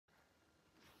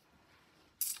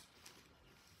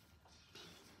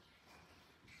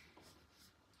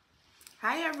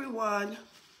Hi everyone.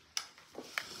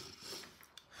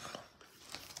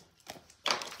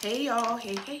 Hey y'all.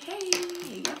 Hey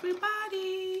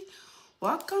everybody.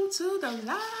 Welcome to the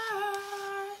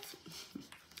live.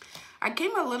 I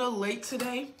came a little late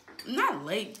today. Not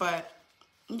late, but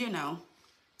you know,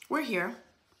 we're here.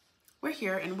 We're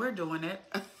here and we're doing it.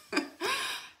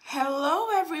 Hello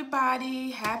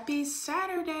everybody. Happy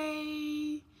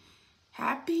Saturday.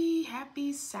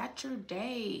 Happy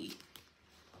Saturday.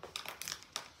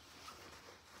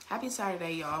 Happy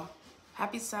Saturday, y'all.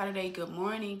 Happy Saturday. Good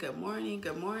morning.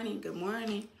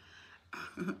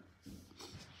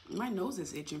 My nose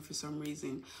is itching for some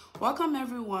reason. Welcome,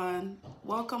 everyone.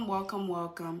 Welcome.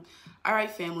 All right,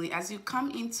 family, as you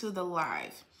come into the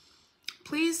live,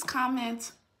 please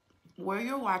comment where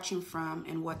you're watching from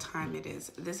and what time it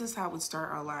is. This is how we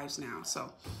start our lives now.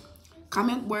 So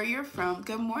comment where you're from.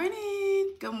 Good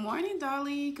morning. Good morning,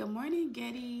 Dolly. Good morning,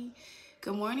 Getty.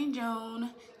 Good morning,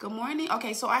 Joan. Good morning.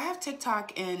 Okay, so I have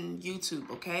TikTok and YouTube,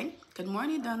 okay? Good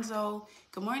morning, Dunzo.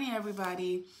 Good morning,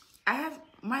 everybody.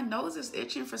 My nose is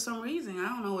itching for some reason. I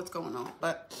don't know what's going on,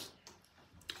 but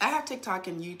I have TikTok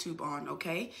and YouTube on,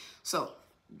 okay? So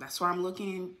that's why I'm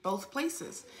looking in both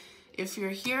places. If you're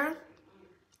here,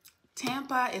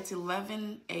 Tampa, it's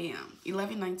 11 a.m.,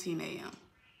 11:19 a.m.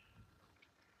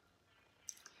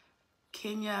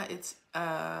 Kenya, it's,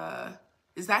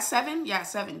 is that 7? Yeah,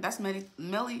 7. That's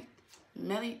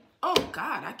oh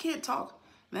God, I can't talk.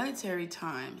 Military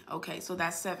time. Okay, so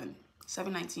that's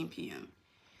 7:19 p.m.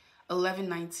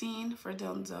 11:19 for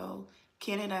Dunzo.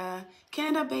 Canada,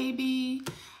 baby.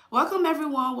 Welcome,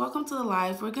 everyone. Welcome to the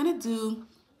live. We're going to do,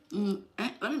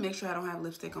 let me make sure I don't have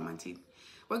lipstick on my teeth.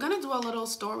 We're going to do a little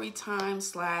story time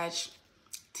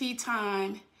 / tea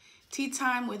time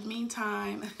with me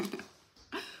time.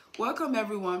 Welcome,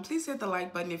 everyone. Please hit the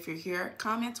like button if you're here.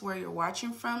 Comment where you're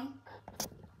watching from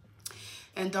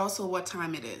and also what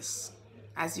time it is.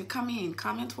 As you come in,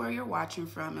 comment where you're watching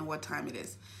from and what time it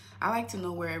is. I like to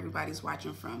know where everybody's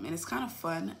watching from, and it's kind of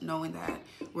fun knowing that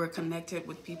we're connected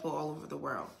with people all over the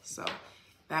world. So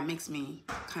that makes me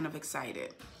kind of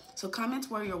excited. So comment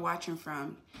where you're watching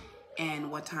from and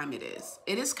what time it is.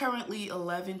 It is currently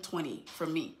 11:20 for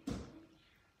me.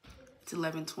 It's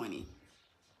 11:20.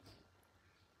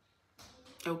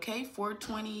 Okay,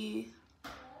 4:20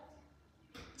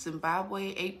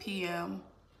 Zimbabwe, 8 p.m.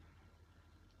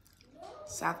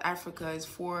 South Africa is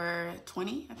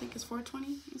 4:20. I think it's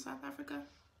 4:20 in South Africa.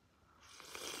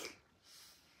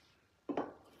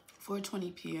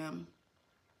 4:20 p.m.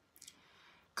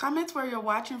 Comment where you're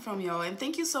watching from, y'all, and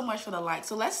thank you so much for the like.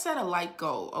 So let's set a like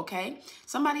goal, okay?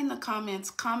 Somebody in the comments,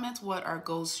 comment what our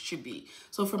goals should be.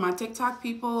 So for my TikTok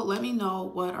people, let me know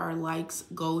what our likes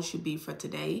goals should be for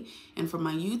today. And for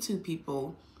my YouTube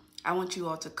people, I want you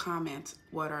all to comment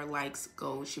what our likes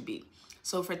goals should be.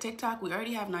 So for TikTok, we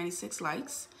already have 96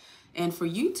 likes. And for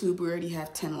YouTube, we already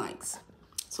have 10 likes.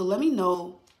 So let me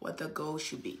know what the goal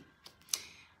should be.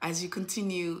 As you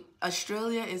continue,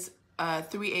 Australia is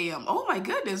 3 a.m. Oh my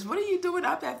goodness, what are you doing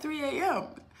up at 3 a.m.?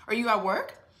 Are you at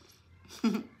work?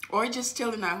 Or just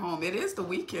chilling at home? It is the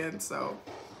weekend, so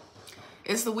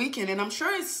it's the weekend, and I'm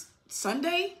sure it's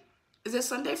Sunday. Is it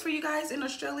Sunday for you guys in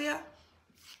Australia?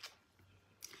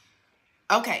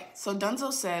 Okay, so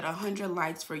Dunzo said 100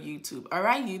 likes for YouTube. All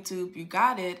right, YouTube, you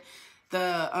got it.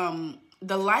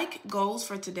 The like goals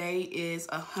for today is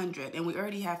 100, and we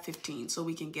already have 15, so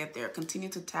we can get there. Continue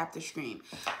to tap the screen.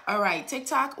 All right,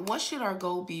 TikTok, what should our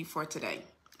goal be for today?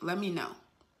 Let me know.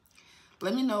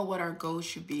 Let me know what our goal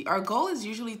should be. Our goal is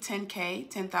usually 10K,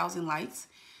 10,000 likes,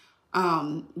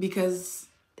 because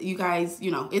you guys, you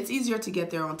know, it's easier to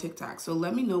get there on TikTok. So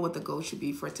let me know what the goal should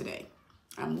be for today.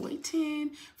 I'm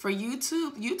waiting for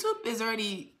YouTube. YouTube is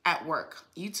already at work.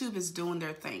 YouTube is doing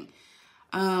their thing.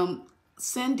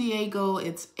 San Diego,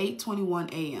 it's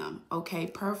 8:21 a.m. Okay,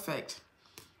 perfect.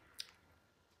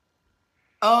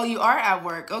 Oh, you are at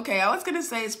work. Okay, I was going to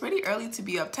say it's pretty early to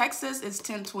be up. Texas is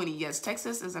 10:20. Yes,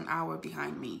 Texas is an hour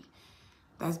behind me.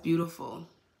 That's beautiful.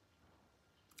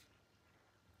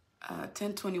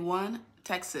 10:21,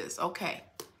 Texas. Okay,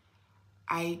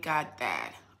 I got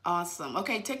that. Awesome.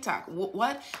 Okay, TikTok.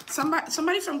 What?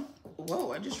 Somebody from...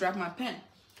 Whoa, I just dropped my pen.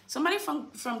 Somebody from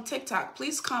TikTok,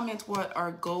 please comment what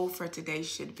our goal for today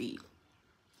should be.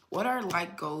 What our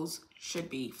like goals should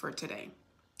be for today.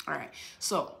 All right.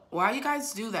 So while you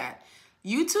guys do that,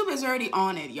 YouTube is already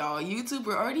on it, y'all. YouTube,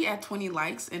 we're already at 20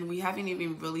 likes and we haven't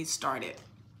even really started.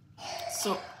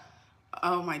 So,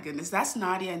 oh my goodness, that's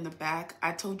Nadia in the back.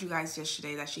 I told you guys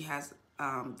yesterday that she has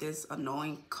this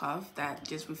annoying cough that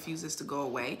just refuses to go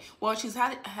away. Well, she's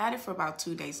had it for about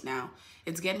 2 days now.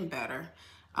 It's getting better.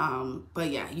 But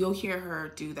yeah, you'll hear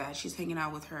her do that. She's hanging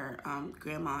out with her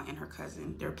grandma and her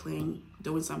cousin. They're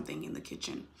doing something in the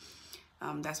kitchen.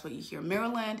 That's what you hear.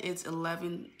 Maryland, it's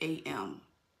 11 a.m.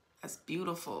 That's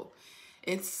beautiful.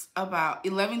 It's about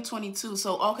 11:22.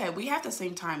 So, okay, we have the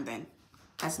same time then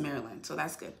as Maryland. So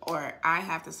that's good. Or I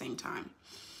have the same time.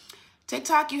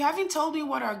 TikTok, you haven't told me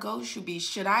what our goal should be.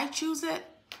 Should I choose it?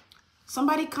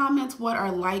 Somebody comments what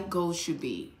our like goals should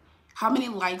be. How many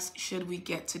likes should we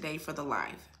get today for the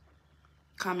live?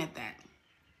 Comment that.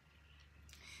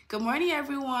 Good morning,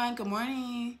 everyone. Good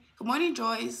morning. Good morning,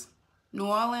 Joyce. New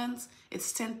Orleans,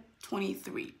 it's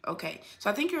 10:23. Okay, so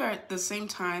I think you're at the same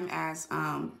time as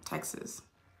Texas.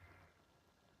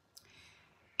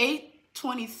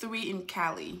 8:23 in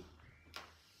Cali.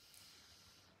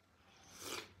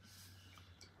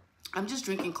 I'm just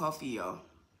drinking coffee, y'all.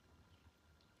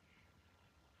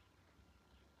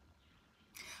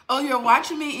 Oh, you're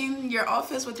watching me in your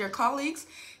office with your colleagues?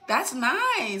 That's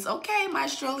nice. Okay, my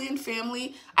Australian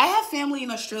family. I have family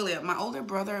in Australia. My older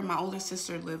brother and my older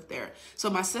sister live there. So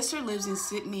my sister lives in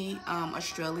Sydney,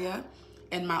 Australia,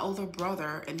 and my older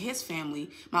brother and his family,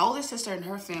 my older sister and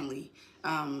her family,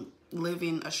 live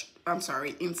in,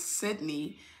 in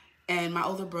Sydney, and my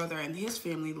older brother and his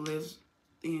family lives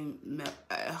in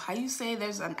how you say,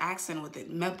 there's an accent with it,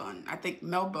 Melbourne. I think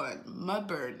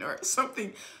Melbourne or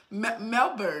something.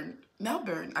 Melbourne.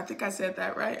 I think I said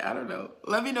that right. I don't know.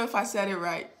 Let me know if I said it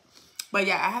right. But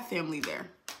yeah, I have family there.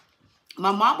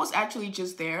 My mom was actually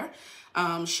just there.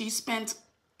 She spent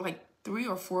like 3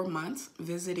 or 4 months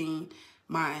visiting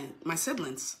my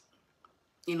siblings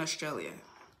in Australia.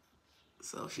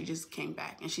 So she just came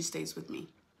back and she stays with me.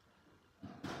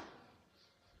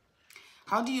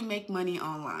 How do you make money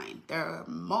online? There are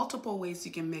multiple ways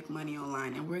you can make money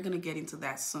online, and we're going to get into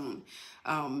that soon.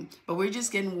 But we're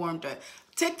just getting warmed up.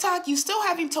 TikTok, you still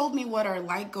haven't told me what our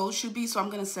like goal should be, so I'm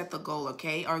going to set the goal,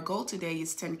 okay? Our goal today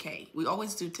is 10K. We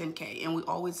always do 10K, and we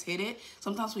always hit it.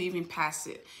 Sometimes we even pass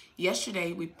it.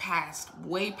 Yesterday, we passed,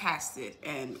 way past it,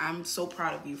 and I'm so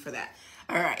proud of you for that.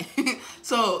 All right,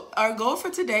 so our goal for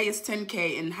today is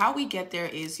 10K, and how we get there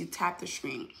is you tap the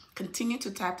screen. Continue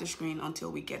to tap the screen until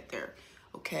we get there.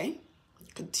 Okay,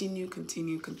 continue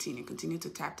to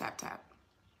tap.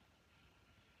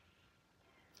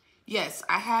 Yes,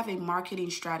 I have a marketing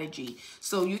strategy.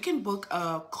 So you can book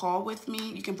a call with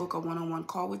me. You can book a one-on-one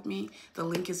call with me. The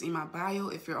link is in my bio.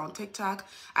 If you're on TikTok,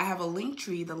 I have a link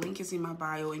tree. The link is in my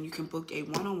bio, and you can book a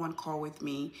one-on-one call with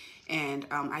me, and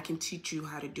I can teach you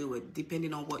how to do it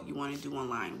depending on what you want to do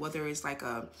online, whether it's like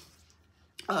a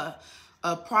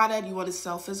product, you want to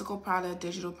sell physical product,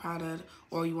 digital product,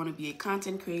 or you want to be a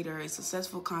content creator, a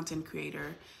successful content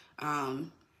creator.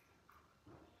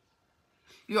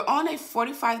 You're on a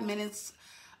 45 minutes,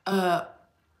 I'm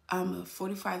a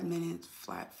 45 minutes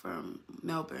flight from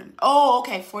Melbourne. Oh,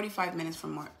 okay, 45 minutes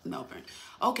from Melbourne.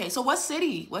 Okay, so what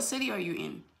city are you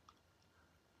in?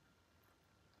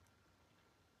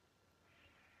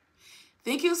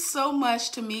 Thank you so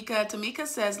much, Tamika. Tamika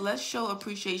says, let's show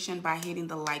appreciation by hitting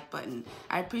the like button.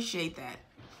 I appreciate that.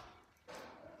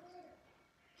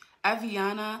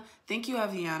 Aviana, thank you,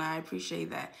 Aviana. I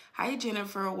appreciate that. Hi,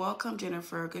 Jennifer. Welcome,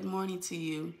 Jennifer. Good morning to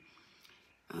you.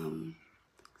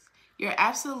 You're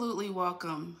absolutely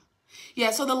welcome.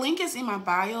 Yeah, so the link is in my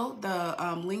bio. The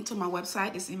link to my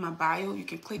website is in my bio. You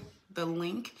can click the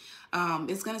link.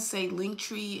 It's going to say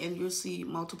Linktree, and you'll see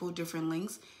multiple different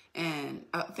links. And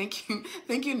thank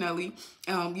you, Nelly.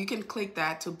 You can click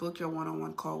that to book your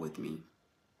one-on-one call with me.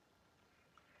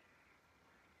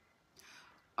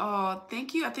 Oh,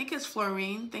 thank you. I think it's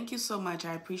Florine. Thank you so much.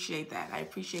 I appreciate that. I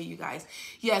appreciate you guys.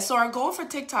 Yeah, so our goal for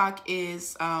TikTok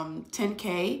is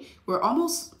 10K. We're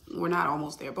not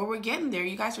almost there, but we're getting there.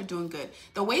 You guys are doing good.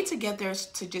 The way to get there is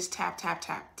to just tap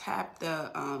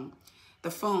the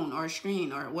phone or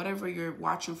screen or whatever you're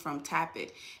watching from, tap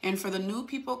it. And for the new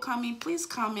people coming, please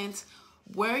comment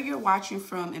where you're watching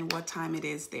from and what time it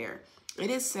is there.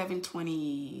 It is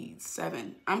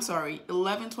 7:27. I'm sorry,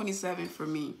 11:27 for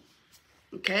me.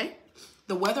 Okay,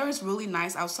 the weather is really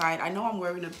nice outside. I know I'm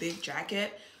wearing a big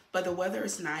jacket, but the weather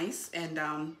is nice, and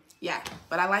yeah,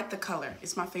 but I like the color.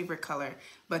 It's my favorite color.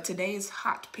 But today is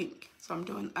hot pink, so I'm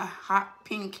doing a hot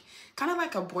pink, kind of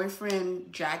like a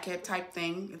boyfriend jacket type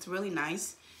thing. It's really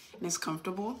nice and it's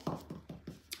comfortable.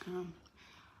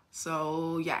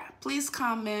 So yeah, please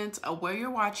comment where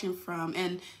you're watching from,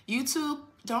 and YouTube,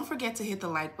 don't forget to hit the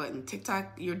like button.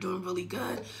 TikTok, you're doing really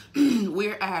good.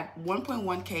 We're at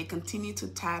 1.1K. Continue to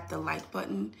tap the like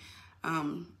button.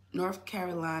 North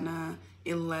Carolina,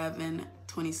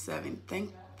 11:27.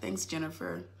 Thanks,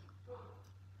 Jennifer.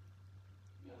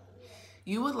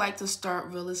 you would like to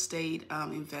start real estate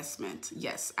investment,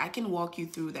 yes, I can walk you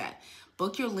through that.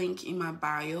 Book your link in my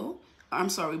bio. I'm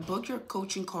sorry, book your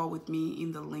coaching call with me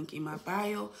in the link in my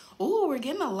bio. Oh, we're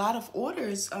getting a lot of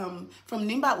orders from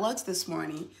Nimbat Lux this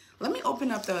morning. Let me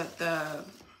open up the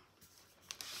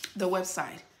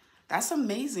website. That's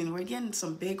amazing. We're getting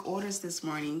some big orders this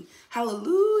morning.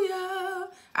 Hallelujah.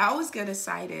 I always get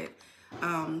excited.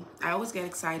 I always get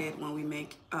excited when we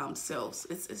make sales.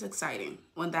 It's exciting.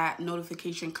 When that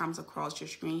notification comes across your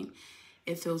screen,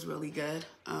 it feels really good.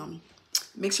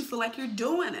 Makes you feel like you're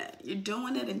doing it. You're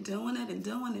doing it and doing it and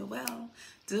doing it well.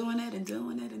 Doing it and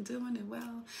doing it and doing it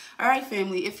well. All right,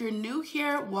 family. If you're new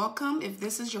here, welcome. If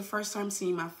this is your first time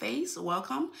seeing my face,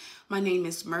 welcome. My name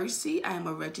is Mercy. I am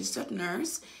a registered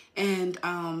nurse, and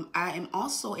I am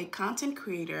also a content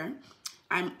creator.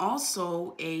 I'm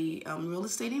also a real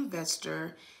estate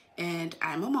investor, and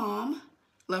I'm a mom.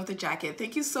 Love the jacket.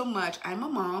 Thank you so much. I'm a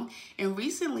mom, and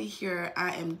recently here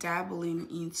I am dabbling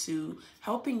into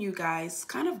helping you guys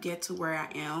kind of get to where I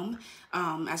am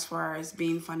as far as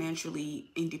being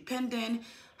financially independent,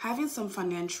 having some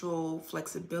financial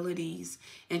flexibilities,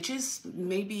 and just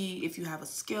maybe if you have a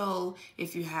skill,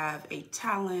 if you have a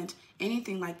talent,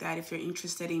 anything like that, if you're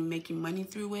interested in making money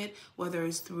through it, whether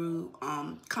it's through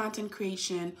content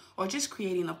creation or just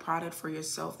creating a product for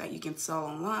yourself that you can sell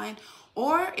online,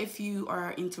 or if you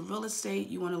are into real estate,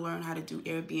 you want to learn how to do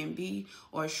Airbnb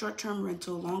or short-term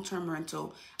rental, long-term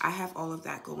rental, I have all of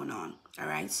that going on. All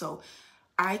right, so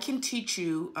I can teach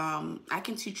you. I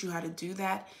can teach you how to do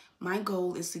that. My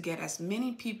goal is to get as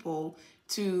many people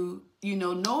to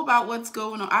know about what's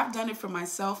going on. I've done it for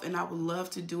myself, and I would love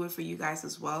to do it for you guys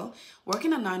as well.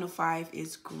 Working a 9 to 5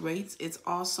 is great. It's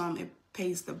awesome. It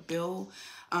pays the bill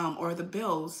or the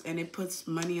bills, and it puts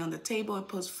money on the table. It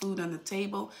puts food on the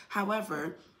table.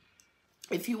 However,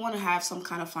 if you want to have some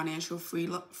kind of financial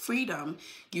freedom,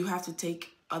 you have to take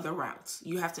other routes.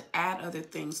 You have to add other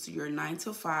things to your 9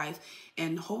 to 5.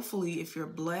 And hopefully, if you're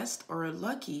blessed or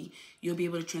lucky, you'll be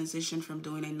able to transition from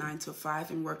doing a 9 to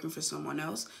 5 and working for someone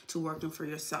else to working for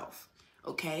yourself.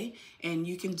 Okay, and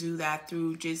you can do that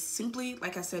through just simply,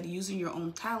 like I said, using your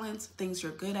own talents, things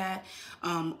you're good at,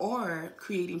 or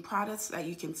creating products that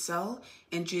you can sell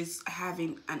and just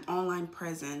having an online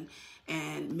presence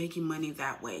and making money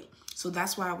that way. So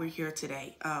that's why we're here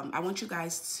today. I want you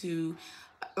guys to,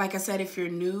 like I said, if you're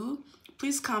new,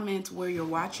 please comment where you're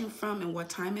watching from and what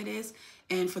time it is.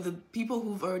 And for the people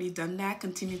who've already done that,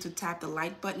 continue to tap the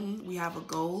like button. We have a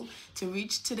goal to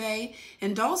reach today.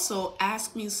 And also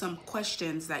ask me some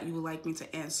questions that you would like me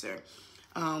to answer.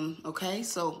 Okay,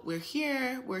 so we're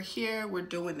here, we're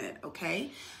doing it,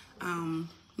 okay?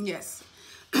 Yes.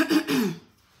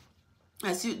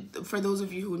 For those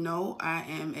of you who know, I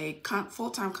am a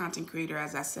full-time content creator,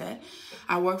 as I said.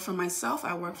 I work for myself.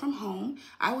 I work from home.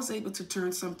 I was able to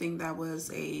turn something that was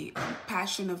a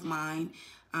passion of mine.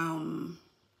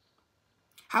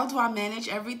 How do I manage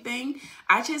everything?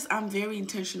 I'm very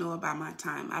intentional about my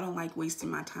time. I don't like wasting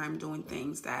my time doing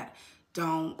things that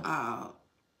don't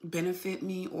benefit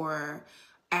me or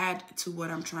add to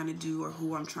what I'm trying to do or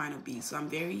who I'm trying to be. So I'm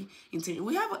very intentional.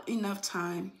 We have enough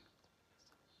time.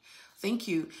 Thank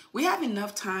you. We have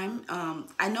enough time.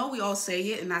 I know we all say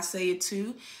it, and I say it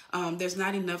too. There's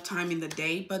not enough time in the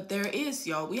day, but there is,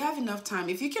 y'all. We have enough time.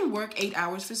 If you can work 8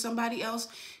 hours for somebody else,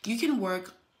 you can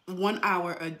work 1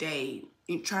 hour a day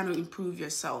in trying to improve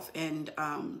yourself and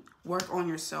work on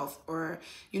yourself, or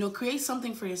create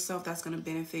something for yourself that's going to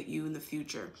benefit you in the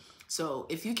future. So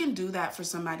if you can do that for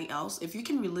somebody else, if you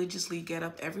can religiously get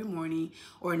up every morning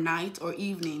or night or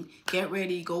evening, get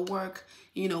ready, go work,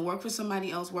 work for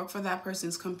somebody else, work for that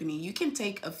person's company, you can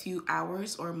take a few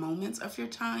hours or moments of your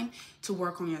time to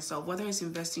work on yourself, whether it's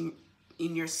investing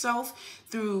in yourself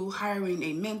through hiring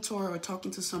a mentor or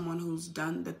talking to someone who's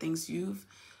done the things you've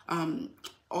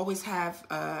always have,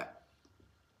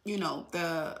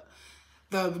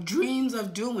 the dreams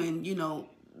of doing,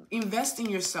 invest in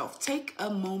yourself. Take a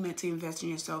moment to invest in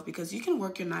yourself, because you can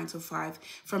work your 9 to 5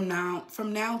 from now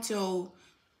till,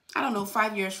 I don't know,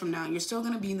 5 years from now. You're still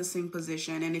going to be in the same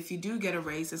position. And if you do get a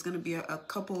raise, it's going to be a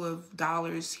couple of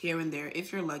dollars here and there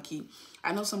if you're lucky.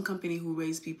 I know some company who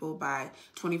raise people by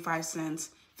 25 cents,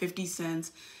 50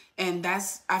 cents. And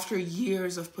that's after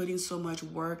years of putting so much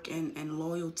work and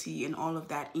loyalty and all of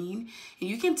that in. And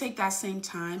you can take that same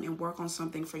time and work on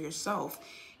something for yourself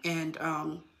and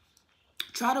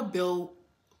try to build,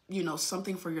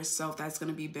 something for yourself that's going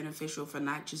to be beneficial for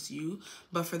not just you,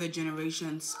 but for the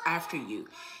generations after you.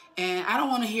 And I don't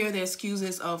want to hear the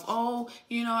excuses of, oh,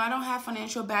 you know, I don't have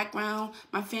financial background.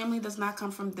 My family does not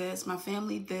come from this. My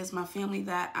family this, my family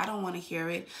that. I don't want to hear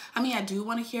it. I mean, I do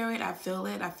want to hear it. I feel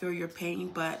it. I feel your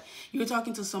pain. But you're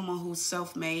talking to someone who's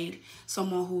self-made,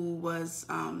 someone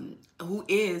who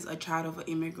is a child of an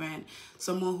immigrant,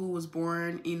 someone who was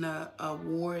born in a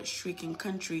war-stricken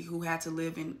country, who had to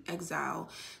live in exile,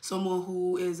 someone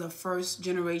who is a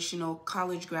first-generational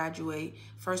college graduate,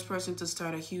 first person to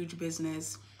start a huge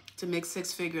business, to make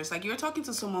six figures. Like, you're talking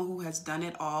to someone who has done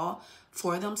it all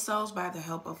for themselves by the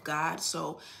help of God.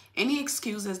 So any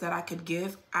excuses that I could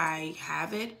give, I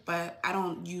have it, but I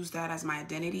don't use that as my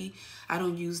identity. I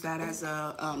don't use that as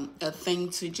a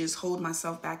thing to just hold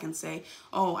myself back and say,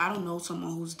 oh, I don't know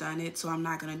someone who's done it, so I'm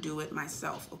not going to do it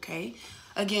myself, okay?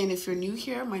 Again, if you're new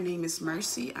here, my name is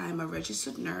Mercy. I am a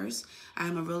registered nurse. I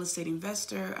am a real estate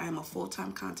investor. I am a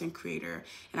full-time content creator,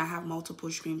 and I have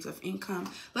multiple streams of income.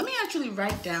 Let me actually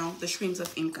write down the streams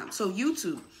of income. So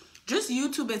YouTube, just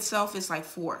YouTube itself is like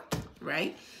 4,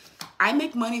 right? I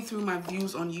make money through my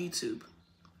views on YouTube.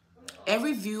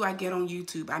 Every view I get on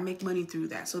YouTube, I make money through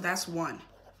that. So that's 1.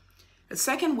 The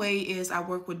second way is I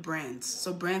work with brands.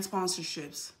 So brand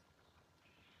sponsorships.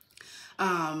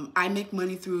 I make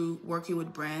money through working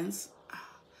with brands,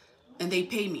 and they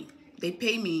pay me.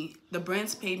 The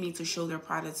brands pay me to show their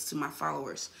products to my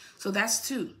followers. So that's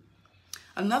 2.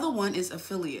 Another one is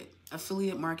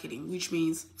affiliate marketing, which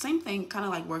means same thing, kind of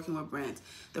like working with brands.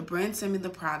 The brand send me the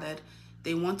product.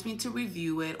 They want me to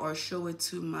review it or show it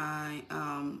to my,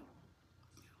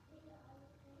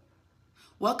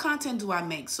 what content do I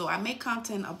make? So I make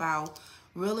content about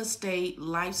real estate,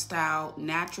 lifestyle,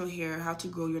 natural hair, how to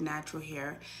grow your natural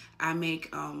hair. I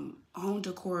make home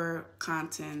decor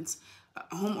content,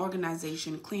 home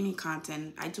organization, cleaning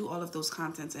content. I do all of those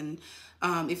contents. And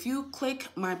if you click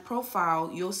my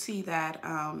profile, you'll see that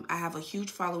I have a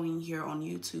huge following here on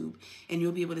YouTube, and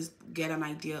you'll be able to get an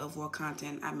idea of what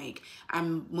content I make.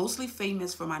 I'm mostly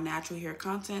famous for my natural hair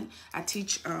content. I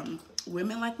teach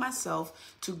women like myself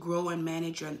to grow and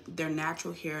manage their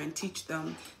natural hair, and teach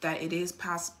them that it is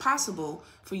possible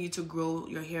for you to grow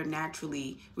your hair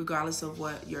naturally regardless of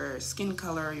what your skin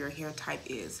color or your hair type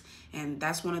is. And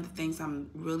that's one of the things I'm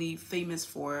really famous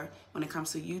for when it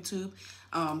comes to YouTube.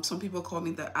 Some people call me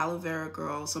the aloe vera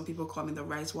girl, some people call me the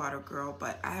rice water girl,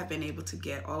 but I have been able to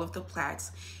get all of the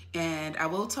plaques. And I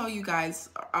will tell you guys,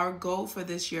 our goal for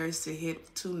this year is to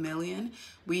hit 2 million.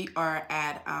 We are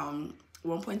at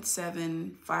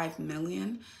 1.75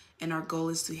 million, and our goal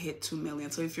is to hit 2 million.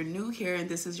 So if you're new here and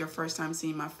this is your first time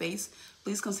seeing my face,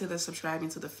 please consider subscribing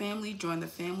to the family. Join the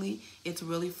family. It's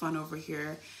really fun over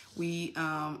here. We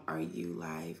are you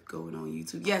live going on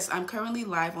YouTube? Yes, I'm currently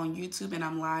live on YouTube, and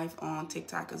I'm live on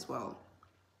TikTok as well.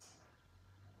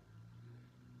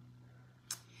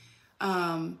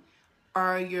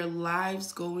 Are your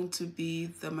lives going to be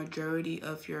the majority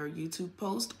of your YouTube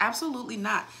post? Absolutely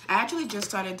not. I actually just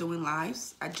started doing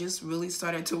lives. I just really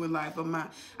started doing live,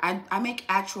 but I make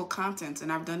actual content,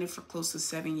 and I've done it for close to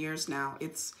 7 years now.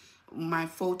 It's my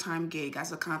full-time gig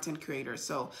as a content creator.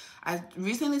 So I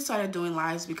recently started doing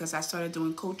lives because I started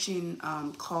doing coaching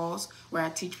calls where I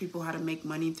teach people how to make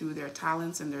money through their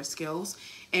talents and their skills.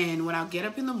 And when I get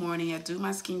up in the morning, I do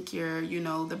my skincare, you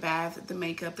know, the bath, the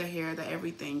makeup, the hair, the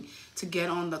everything, to get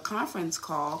on the conference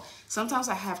call. Sometimes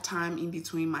I have time in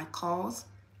between my calls,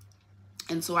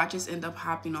 and so I just end up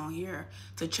hopping on here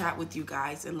to chat with you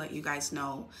guys and let you guys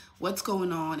know what's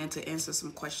going on and to answer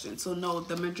some questions. So no,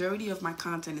 the majority of my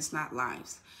content is not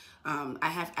lives. I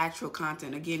have actual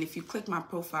content. Again, if you click my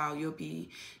profile,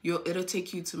 it'll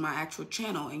take you to my actual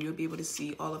channel, and you'll be able to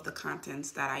see all of the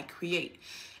contents that I create.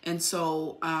 And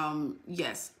so,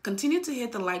 yes, continue to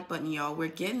hit the like button, y'all. We're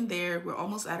getting there. We're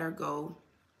almost at our goal.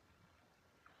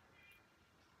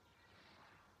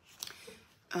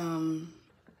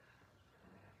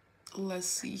 Let's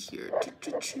see here.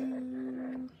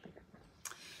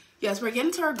 Yes, we're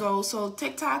getting to our goal. So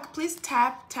TikTok, please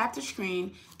tap the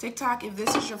screen. TikTok, if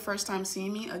this is your first time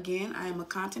seeing me, again, I am a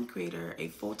content creator, a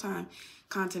full-time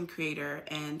content creator,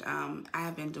 and I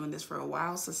have been doing this for a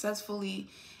while successfully,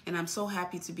 and I'm so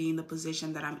happy to be in the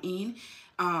position that I'm in.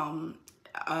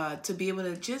 To be able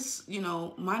to just, you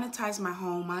know, monetize my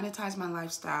home, monetize my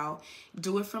lifestyle,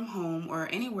 do it from home or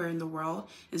anywhere in the world,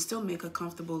 and still make a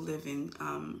comfortable living.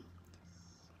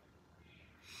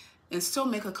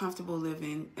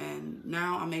 And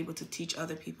now I'm able to teach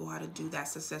other people how to do that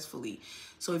successfully.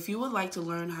 So if you would like to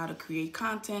learn how to create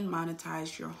content,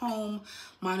 monetize your home,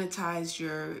 monetize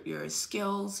your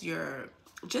skills,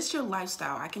 just your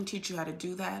lifestyle, I can teach you how to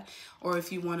do that. Or if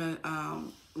you want to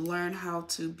learn how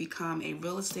to become a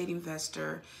real estate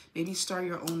investor, maybe start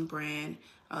your own brand,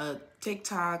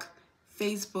 TikTok,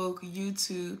 Facebook,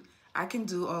 YouTube, I can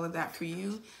do all of that for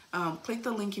you. Click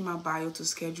the link in my bio to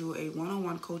schedule a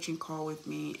one-on-one coaching call with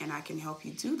me, and I can help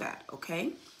you do that,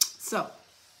 okay? So,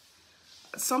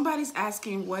 somebody's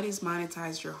asking, what is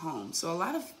monetize your home? So a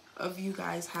lot of you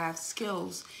guys have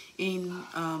skills in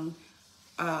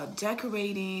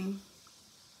decorating.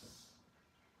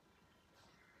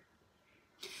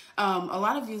 A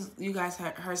lot of you guys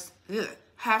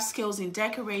have skills in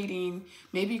decorating,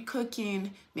 maybe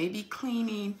cooking, maybe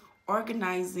cleaning,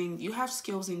 organizing. You have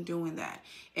skills in doing that.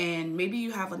 And maybe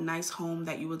you have a nice home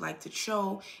that you would like to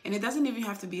show. And it doesn't even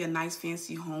have to be a nice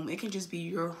fancy home. It can just be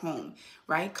your home,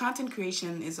 right? Content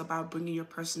creation is about bringing your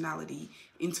personality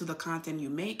into the content you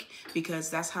make, because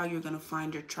that's how you're going to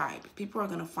find your tribe. People are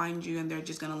going to find you and they're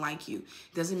just going to like you.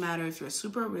 It doesn't matter if you're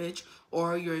super rich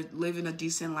or you're living a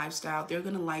decent lifestyle. They're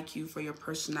going to like you for your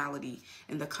personality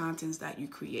and the contents that you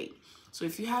create. So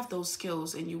if you have those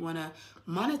skills and you want to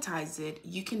monetize it,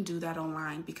 you can do that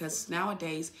online, because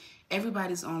nowadays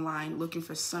everybody's online looking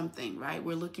for something, right?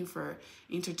 We're looking for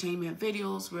entertainment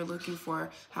videos. We're looking for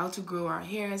how to grow our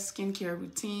hair, skincare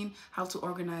routine, how to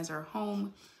organize our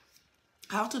home,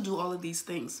 how to do all of these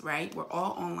things, right? We're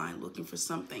all online looking for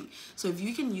something. So if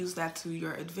you can use that to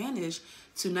your advantage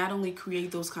to not only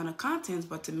create those kind of contents,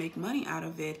 but to make money out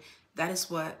of it, that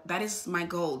is my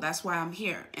goal. That's why I'm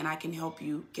here, and I can help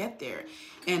you get there.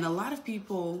 And a lot of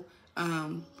people,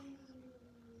 oh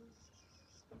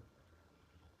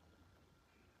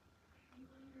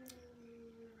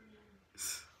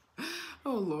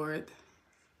Lord.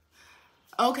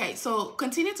 Okay, so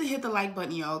continue to hit the like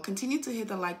button, y'all. Continue to hit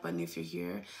the like button if you're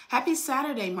here. Happy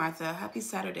Saturday, Martha. Happy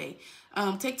Saturday.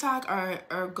 TikTok,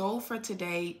 our goal for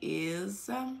today is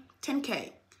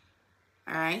 10K.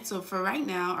 All right, so for right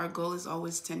now, our goal is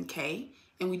always 10K,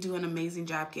 and we do an amazing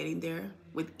job getting there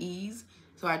with ease.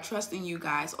 So I trust in you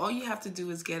guys. All you have to do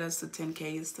is get us to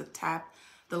 10K is to tap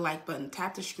the like button,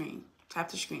 tap the screen. Tap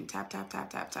the screen, tap, tap, tap,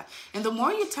 tap, tap. And the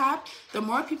more you tap, the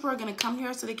more people are going to come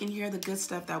here so they can hear the good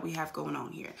stuff that we have going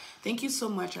on here. Thank you so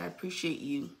much. I appreciate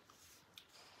you.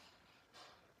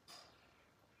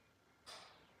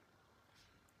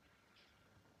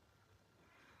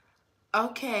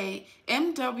 Okay,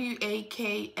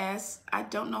 MWAKS. I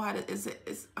don't know how to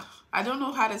I don't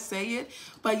know how to say it,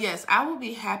 but yes, I will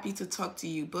be happy to talk to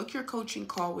you. Book your coaching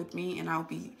call with me, and I'll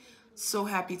be so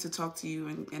happy to talk to you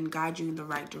and guide you in the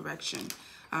right direction.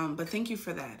 But thank you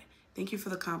for that. Thank you for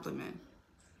the compliment.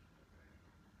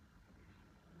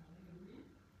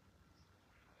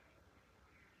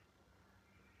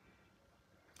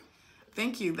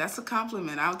 Thank you. That's a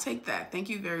compliment. I'll take that. Thank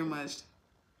you very much.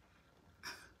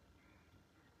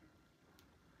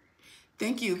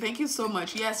 Thank you. Thank you so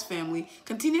much. Yes, family.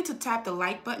 Continue to tap the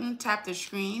like button, tap the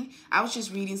screen. I was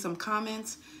just reading some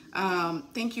comments.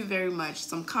 Thank you very much.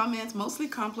 Some comments, mostly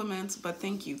compliments, but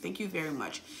thank you. Thank you very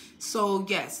much. So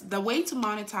yes, the way to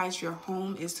monetize your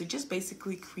home is to just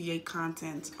basically create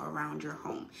content around your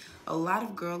home. A lot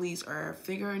of girlies are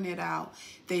figuring it out.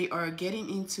 They are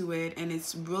getting into it, and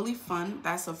it's really fun.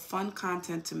 That's a fun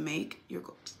content to make.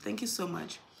 Thank you so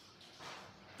much.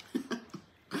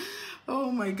 Oh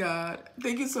my God.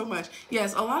 Thank you so much.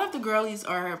 Yes, a lot of the girlies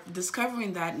are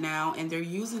discovering that now, and they're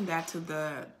using that to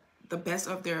the best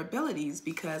of their abilities,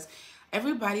 because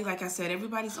everybody, like I said,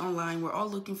 everybody's online. We're all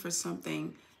looking for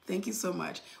something. Thank you so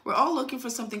much. We're all looking for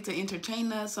something to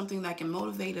entertain us, something that can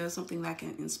motivate us, something that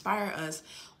can inspire us.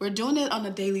 We're doing it on a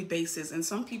daily basis, and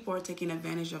some people are taking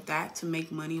advantage of that to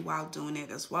make money while doing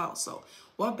it as well. So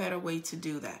what better way to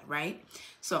do that, right?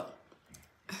 So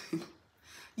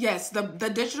yes,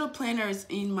 the digital planner is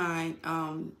in my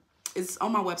it's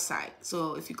on my website.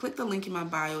 So if you click the link in my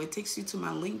bio, it takes you to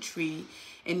my link tree,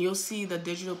 and you'll see the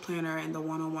digital planner and the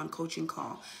one-on-one coaching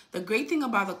call. The great thing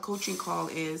about the coaching call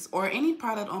is, or any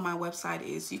product on my website,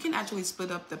 is you can actually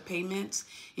split up the payments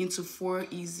into 4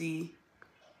 easy.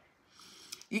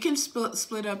 You can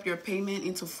split up your payment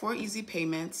into 4 easy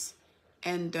payments,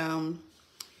 and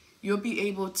you'll be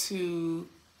able to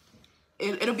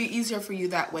it'll be easier for you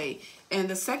that way. And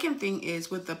the second thing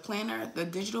is, with the planner, the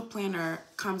digital planner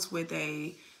comes with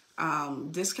a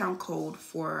discount code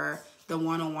for the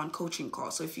one-on-one coaching call.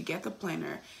 So if you get the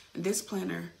planner, this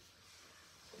planner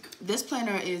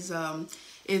is a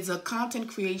content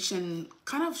creation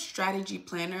kind of strategy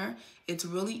planner. It's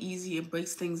really easy. It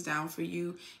breaks things down for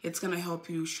you. It's going to help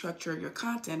you structure your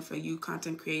content for you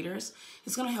content creators.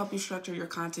 It's going to help you structure your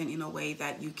content in a way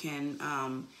that you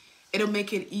can it'll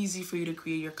make it easy for you to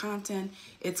create your content.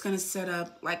 It's going to set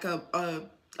up like a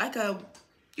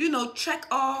you know, check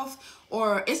off,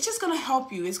 or it's just gonna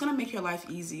help you. It's gonna make your life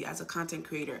easy as a content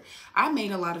creator. I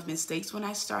made a lot of mistakes when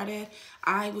I started.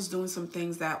 I was doing some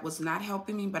things that was not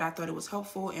helping me, but I thought it was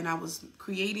helpful, and I was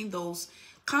creating those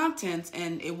content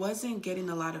and it wasn't getting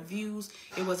a lot of views.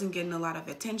 It wasn't getting a lot of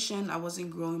attention. I wasn't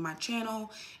growing my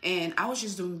channel, and I was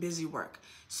just doing busy work.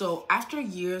 So after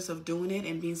years of doing it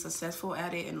and being successful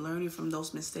at it and learning from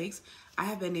those mistakes, I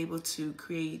have been able to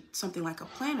create something like a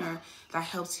planner that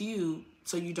helps you,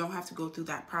 so you don't have to go through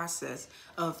that process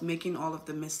of making all of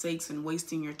the mistakes and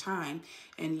wasting your time.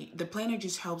 And the planner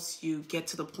just helps you get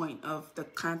to the point of the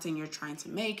content you're trying to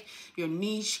make, your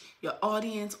niche, your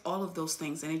audience, all of those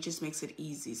things. And it just makes it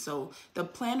easy. So the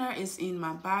planner is in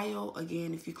my bio.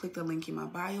 Again, if you click the link in my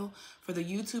bio, for the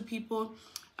YouTube people,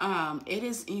 it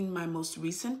is in my most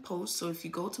recent post. So if you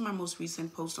go to my most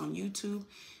recent post on YouTube,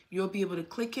 you'll be able to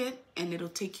click it and it'll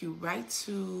take you right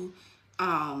to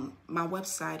my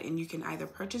website, and you can either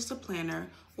purchase the planner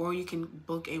or you can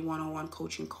book a one-on-one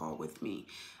coaching call with me.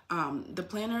 The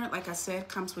planner, like I said,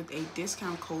 comes with a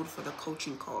discount code for the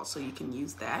coaching call, so you can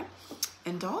use that.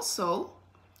 And also,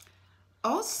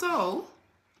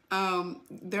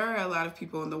 there are a lot of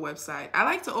people on the website. I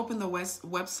like to open the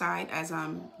website as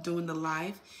I'm doing the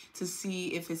live to see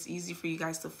if it's easy for you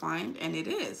guys to find, and it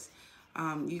is.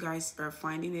 You guys are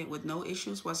finding it with no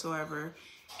issues whatsoever,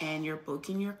 and you're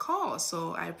booking your call.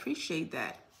 So I appreciate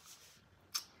that.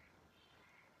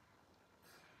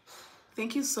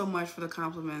 Thank you so much for the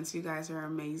compliments. You guys are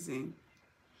amazing.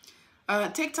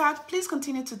 TikTok, please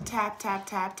continue to tap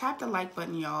the like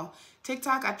button, y'all.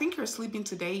 TikTok, I think you're sleeping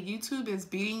today. YouTube is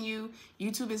beating you.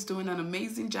 YouTube is doing an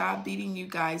amazing job beating you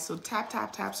guys. So tap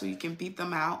so you can beat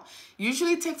them out.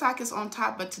 Usually TikTok is on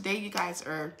top, but today you guys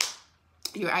are...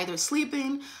 you're either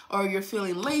sleeping or you're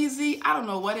feeling lazy. I don't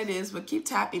know what it is, but keep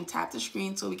tapping. Tap the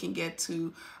screen so we can get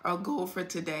to our goal for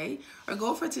today. Our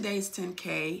goal for today is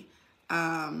 10K.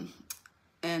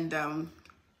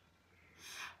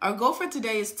 Our goal for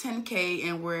today is 10K,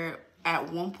 and we're at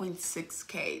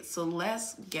 1.6K. So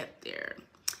let's get there.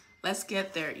 Let's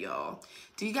get there, y'all.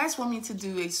 Do you guys want me to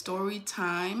do a story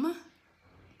time?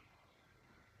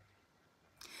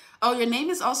 Oh, your name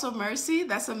is also Mercy?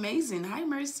 That's amazing. Hi,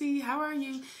 Mercy. How are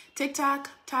you? TikTok,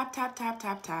 tap.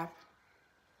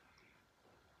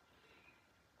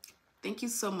 Thank you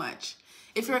so much.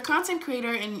 If you're a content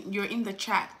creator and you're in the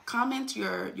chat, comment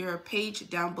your page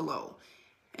down below,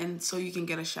 and so you can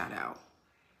get a shout out.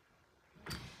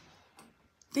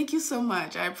 Thank you so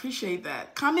much. I appreciate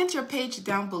that. Comment your page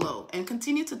down below and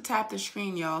continue to tap the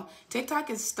screen, y'all. TikTok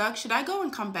is stuck. Should I go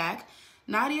and come back?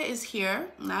 Nadia is here.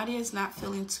 Nadia is not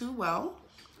feeling too well.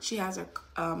 She has a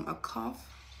cough,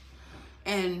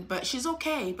 but she's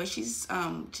okay. But she's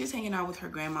hanging out with her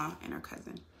grandma and her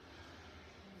cousin.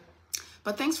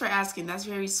 But thanks for asking. That's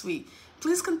very sweet.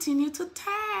 Please continue to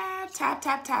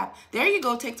tap. There you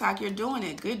go, TikTok. You're doing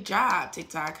it. Good job,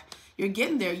 TikTok. You're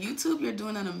getting there. YouTube, you're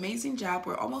doing an amazing job.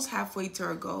 We're almost halfway to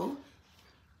our goal.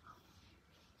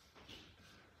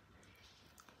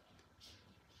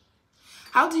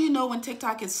 How do you know when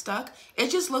TikTok is stuck? It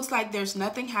just looks like there's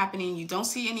nothing happening. You don't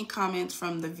see any comments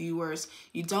from the viewers.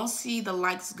 You don't see the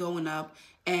likes going up,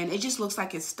 and it just looks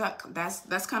like it's stuck.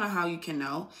 That's kind of how you can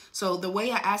know. So the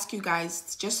way I ask you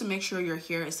guys, just to make sure you're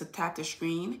here, is to tap the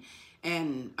screen,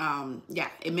 and yeah,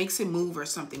 it makes it move or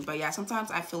something. But yeah,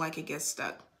 sometimes I feel like it gets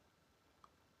stuck.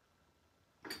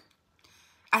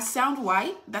 I sound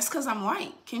white. That's because I'm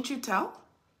white. Can't you tell?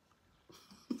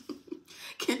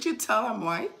 Can't you tell I'm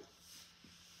white?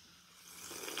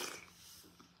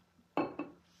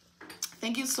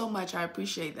 Thank you so much. I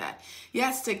appreciate that.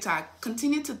 Yes, TikTok.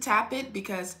 Continue to tap it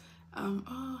because,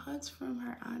 oh, hugs from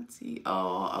her auntie.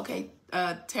 Oh, okay.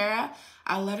 Tara,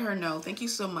 I'll let her know. Thank you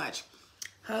so much.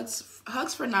 Hugs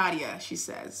for Nadia, she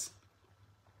says.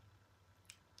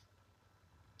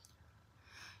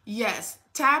 Yes,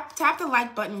 tap the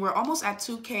like button. We're almost at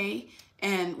 2K,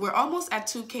 and we're almost at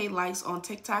 2K likes on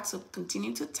TikTok, so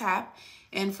continue to tap.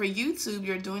 And for YouTube,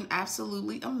 you're doing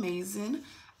absolutely amazing.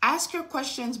 Ask your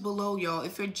questions below, y'all.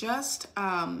 If you're just,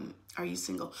 are you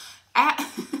single?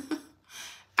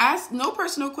 Ask no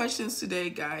personal questions today,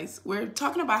 guys. We're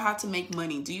talking about how to make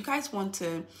money. Do you guys want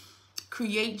to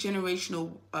create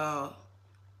generational,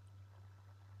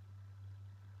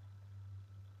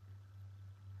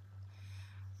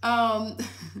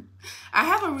 I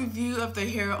have a review of the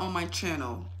hair on my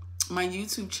channel, my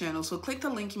YouTube channel. So click the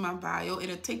link in my bio.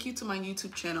 It'll take you to my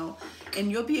YouTube channel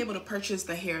and you'll be able to purchase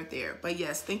the hair there. But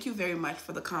yes, thank you very much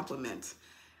for the compliment.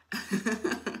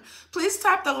 Please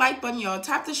tap the like button, y'all.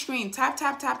 Tap the screen. Tap.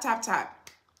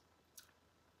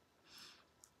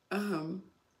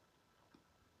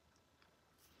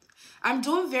 I'm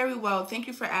doing very well. Thank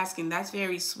you for asking. That's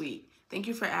very sweet. Thank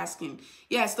you for asking.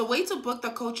 Yes, the way to book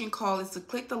the coaching call is to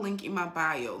click the link in my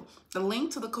bio. The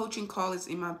link to the coaching call is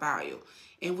in my bio.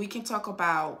 And we can talk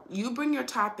about, you bring your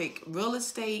topic, real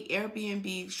estate,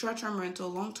 Airbnb, short-term rental,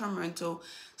 long-term rental,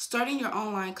 starting your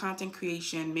online content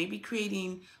creation, maybe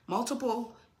creating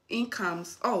multiple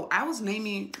incomes. Oh, I was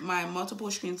naming my multiple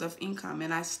streams of income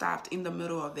and I stopped in the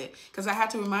middle of it because I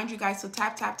had to remind you guys to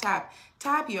tap, tap, tap,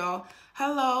 tap, y'all.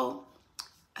 Hello.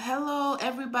 Hello,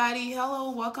 everybody.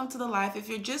 Hello, welcome to the live. If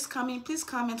you're just coming, please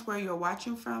comment where you're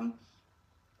watching from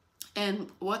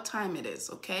and what time it is,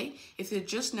 okay? If you're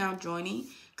just now joining,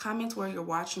 comment where you're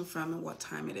watching from and what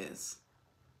time it is.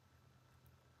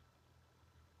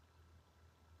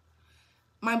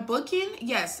 My booking,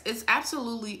 yes, it's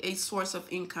absolutely a source of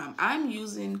income. I'm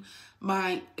using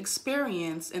my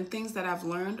experience and things that I've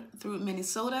learned through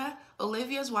Minnesota.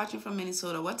 Olivia's watching from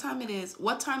Minnesota. What time it is?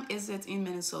 What time is it in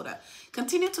Minnesota?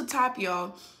 Continue to tap,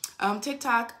 y'all.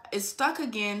 TikTok is stuck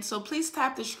again, so please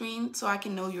tap the screen so I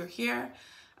can know you're here.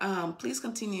 Please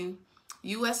continue.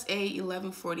 USA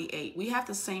 11:48. We have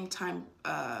the same time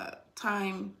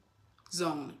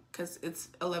zone because it's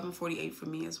 11:48 for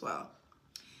me as well.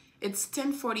 It's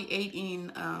 10:48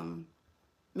 in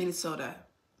Minnesota.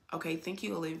 Okay, thank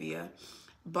you, Olivia.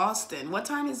 Boston. What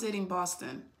time is it in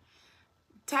Boston?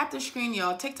 Tap the screen,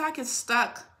 y'all. TikTok is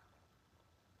stuck.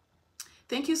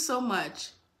 Thank you so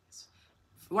much.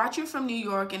 Watching from New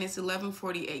York and it's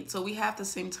 11:48. So we have the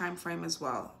same time frame as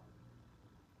well.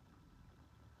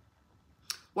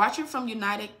 Watching from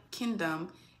United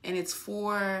Kingdom and it is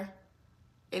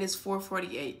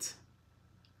 4:48.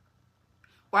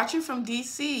 Watching from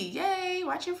DC. Yay,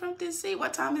 watching from DC.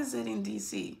 What time is it in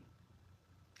DC?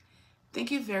 Thank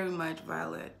you very much,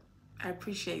 Violet. I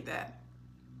appreciate that.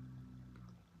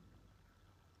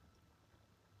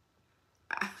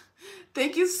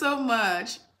 Thank you so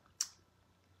much.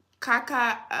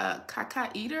 Kaka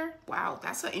Eater. Wow,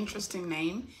 that's an interesting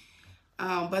name.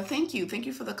 But thank you. Thank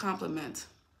you for the compliment.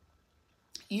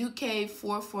 UK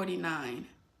 4:49.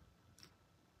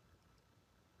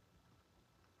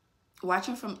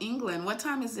 Watching from England. What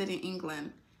time is it in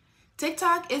England?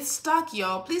 TikTok is stuck,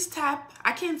 y'all. Please tap.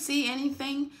 I can't see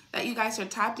anything that you guys are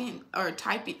typing.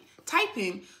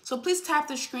 So please tap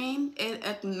the screen. It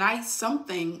ignites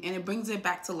something and it brings it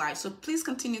back to life. So please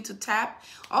continue to tap.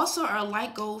 Also, our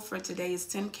light goal for today is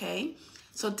 10K.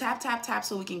 So tap, tap, tap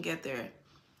so we can get there.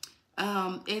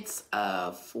 It's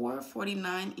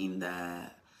 4:49 in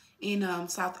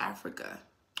South Africa.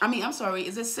 I'm sorry.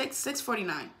 Is it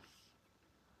 6:49?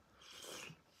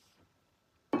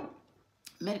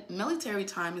 Military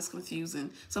time is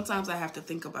confusing. Sometimes I have to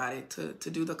think about it to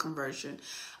do the conversion.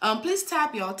 Please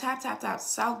tap, y'all. Tap, tap, tap.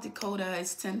 South Dakota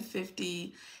is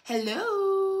 10:50.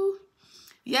 Hello.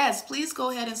 Yes, please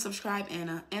go ahead and subscribe,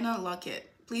 Anna. Anna Luckett.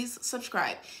 Please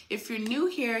subscribe. If you're new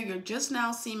here, you're just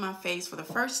now seeing my face for the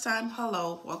first time,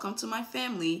 hello. Welcome to my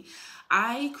family.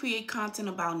 I create content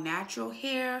about natural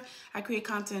hair. I create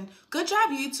content. Good job,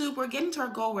 YouTube. We're getting to our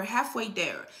goal. We're halfway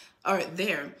there.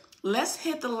 Let's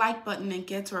hit the like button and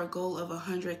get to our goal of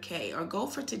 100K. Our goal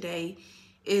for today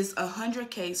is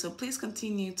 100K, so please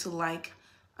continue to like,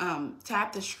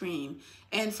 tap the screen.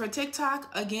 And for TikTok,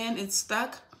 again, it's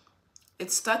stuck.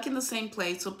 It's stuck in the same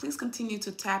place, so please continue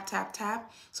to tap, tap,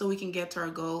 tap so we can get to our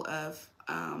goal of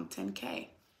 10K.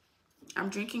 I'm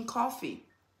drinking coffee.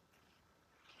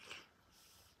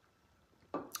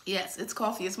 Yes, it's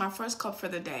coffee. It's my first cup for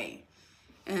the day.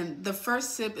 And the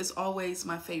first sip is always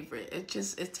my favorite. It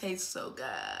tastes so good.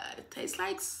 It tastes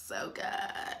like so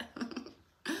good.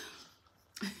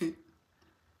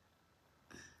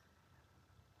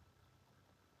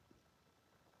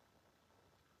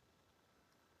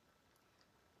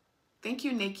 Thank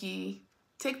you, Nikki.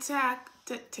 Tic-tac,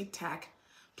 tic-tac.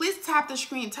 Please tap the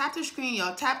screen. Tap the screen,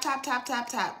 y'all. Tap, tap, tap, tap,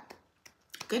 tap.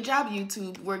 Good job,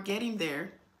 YouTube. We're getting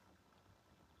there.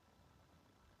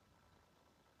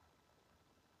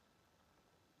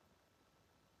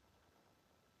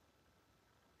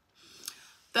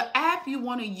 The app you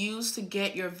want to use to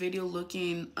get your video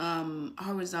looking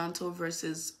horizontal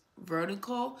versus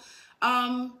vertical,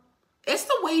 it's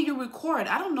the way you record.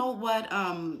 I don't know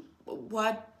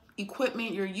what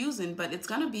equipment you're using, but it's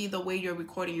gonna be the way you're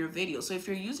recording your video. So if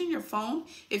you're using your phone,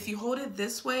 if you hold it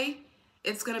this way,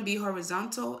 it's gonna be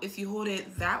horizontal. If you hold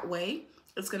it that way,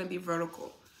 it's gonna be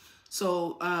vertical.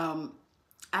 So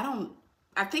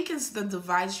I think it's the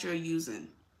device you're using.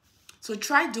 So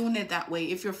try doing it that way.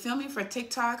 If you're filming for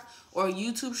TikTok or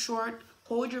YouTube short,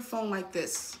 hold your phone like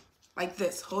this,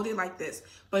 hold it like this.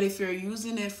 But if you're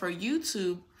using it for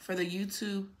YouTube,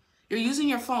 You're using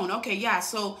your phone. Okay, yeah.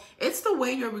 So it's the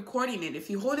way you're recording it. If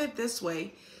you hold it this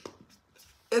way,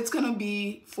 it's going to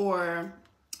be for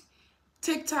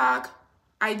TikTok,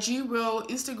 IG Reel,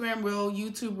 Instagram Reel,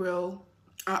 YouTube Reel,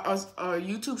 or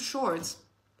YouTube Shorts,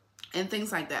 and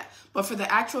things like that. But for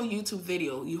the actual YouTube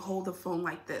video, you hold the phone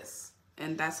like this.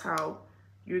 And that's how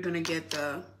you're going to get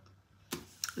the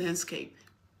landscape.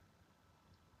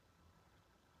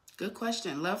 Good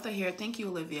question. Love the hair. Thank you,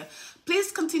 Olivia.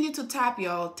 Please continue to tap,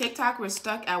 y'all. TikTok, we're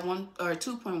stuck at 1 or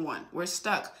 2.1. We're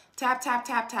stuck. Tap, tap,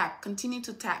 tap, tap. Continue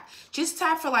to tap. Just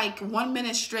tap for like 1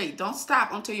 minute straight. Don't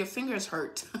stop until your fingers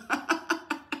hurt.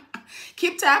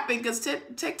 Keep tapping because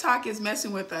TikTok is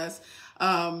messing with us.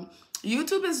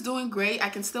 YouTube is doing great. I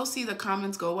can still see the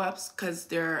comments go up because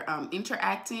they're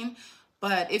interacting.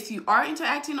 But if you are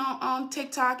interacting on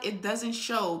TikTok, it doesn't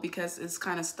show because it's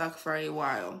kind of stuck for a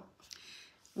while.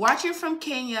 Watching from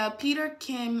Kenya, Peter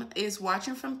Kim is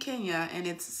watching from Kenya, and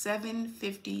it's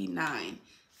 7:59.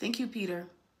 Thank you, Peter.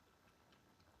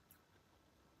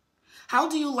 How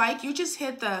do you like? You just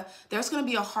hit the, there's going to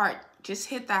be a heart. Just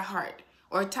hit that heart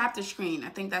or tap the screen. I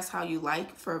think that's how you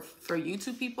like for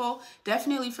YouTube people.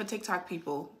 Definitely for TikTok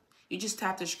people. You just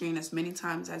tap the screen as many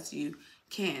times as you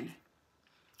can.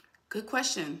 Good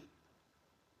question.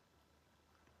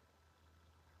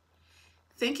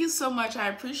 Thank you so much. I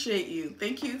appreciate you.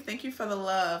 Thank you. Thank you for the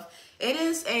love. It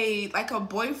is like a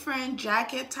boyfriend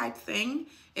jacket type thing.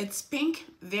 It's pink,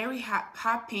 very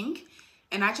hot pink.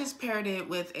 And I just paired it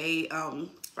with a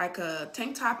like a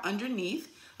tank top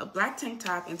underneath, a black tank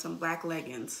top and some black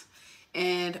leggings.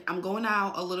 And I'm going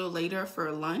out a little later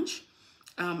for lunch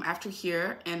after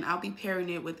here. And I'll be pairing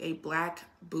it with a black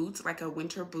boots, like a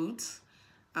winter boots.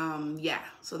 Yeah,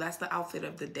 so that's the outfit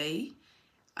of the day.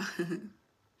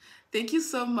 Thank you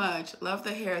so much. Love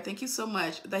the hair. Thank you so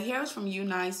much. The hair is from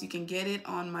U-Nice. You can get it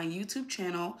on my YouTube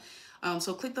channel.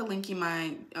 So click the link in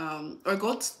my, or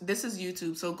go to, this is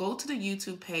YouTube. So go to the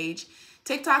YouTube page.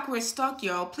 TikTok, we're stuck,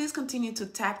 y'all. Please continue to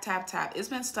tap, tap, tap. It's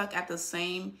been stuck at the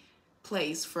same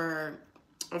place for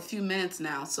a few minutes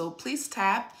now. So please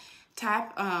tap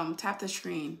the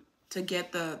screen to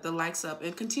get the likes up,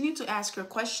 and continue to ask your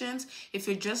questions. If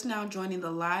you're just now joining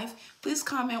the live, please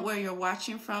comment where you're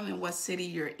watching from and what city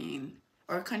you're in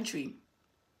or country.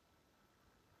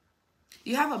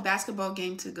 You have a basketball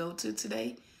game to go to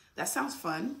today? That sounds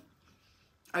fun.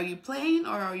 Are you playing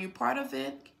or are you part of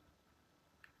it?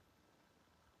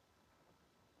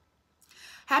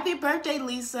 Happy birthday,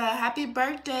 Lisa. Happy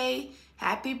birthday.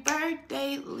 Happy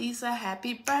birthday, Lisa.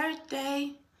 Happy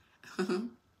birthday.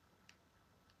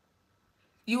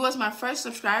 You was my first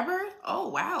subscriber? Oh,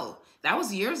 wow. That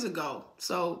was years ago.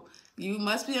 So you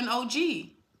must be an OG.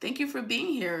 Thank you for being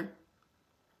here.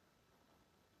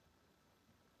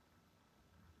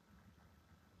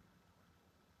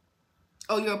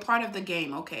 Oh, you're a part of the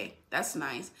game. Okay, that's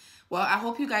nice. Well, I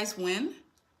hope you guys win.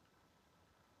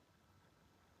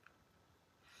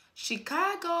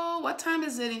 Chicago. What time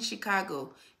is it in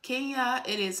Chicago? Kenya,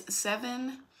 it is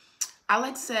 7.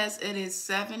 Alex says it is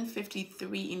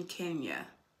 7:53 in Kenya.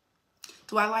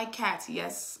 Do I like cats?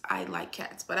 Yes, I like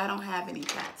cats, but I don't have any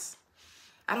cats.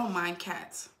 I don't mind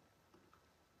cats.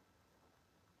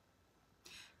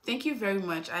 Thank you very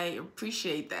much. I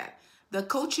appreciate that. The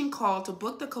coaching call, to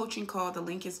book the coaching call, the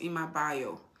link is in my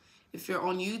bio. If you're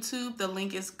on YouTube, the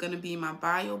link is going to be in my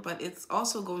bio, but it's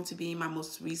also going to be in my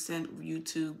most recent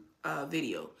YouTube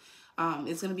video.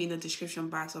 It's going to be in the description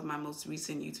box of my most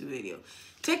recent YouTube video.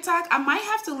 TikTok, I might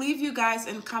have to leave you guys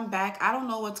and come back. I don't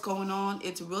know what's going on.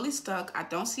 It's really stuck. I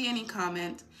don't see any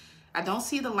comment. I don't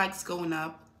see the likes going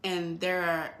up. And there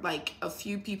are like a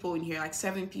few people in here, like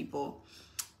 7 people.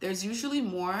 There's usually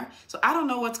more. So I don't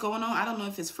know what's going on. I don't know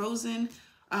if it's frozen.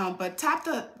 But tap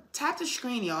the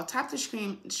screen, y'all. Tap the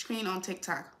screen on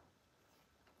TikTok.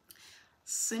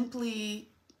 Simply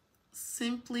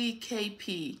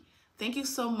KP. Thank you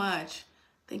so much.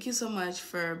 Thank you so much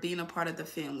for being a part of the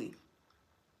family.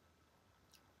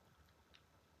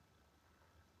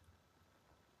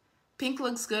 Pink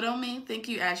looks good on me. Thank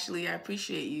you, Ashley. I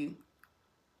appreciate you.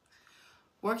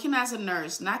 Working as a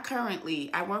nurse, not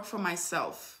currently. I work for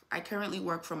myself. I currently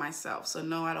work for myself. So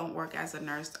no, I don't work as a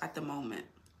nurse at the moment.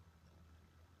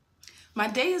 My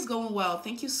day is going well.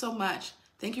 Thank you so much.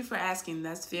 Thank you for asking.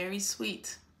 That's very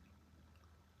sweet.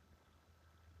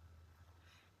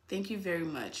 Thank you very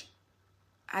much.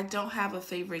 I don't have a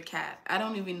favorite cat. I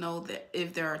don't even know that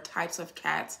if there are types of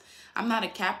cats. I'm not a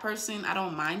cat person. I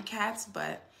don't mind cats,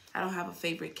 but I don't have a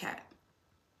favorite cat.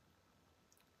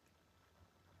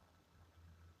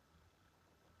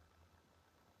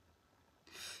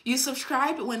 You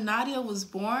subscribed when Nadia was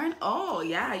born? Oh,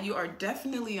 yeah, you are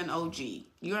definitely an OG.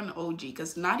 You're an OG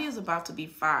because Nadia is about to be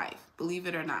 5, believe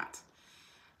it or not.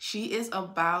 She is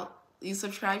about, you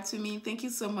subscribed to me? Thank you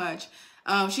so much.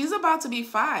 She's about to be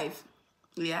 5.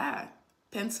 Yeah.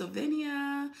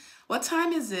 Pennsylvania. What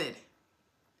time is it?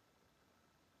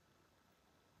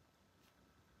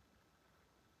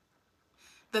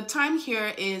 The time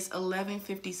here is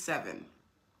 11:57.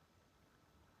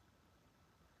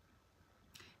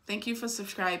 Thank you for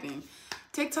subscribing.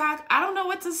 TikTok, I don't know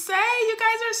what to say. You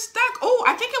guys are stuck. Oh,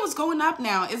 I think it was going up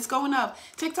now. It's going up.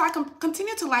 TikTok,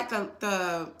 continue to like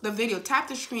the video. Tap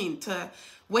the screen to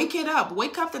wake it up.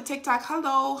 Wake up the TikTok.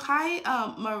 Hello. Hi,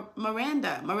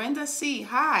 Miranda. Miranda C.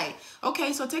 Hi.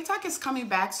 Okay, so TikTok is coming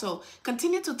back. So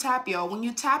continue to tap, y'all. When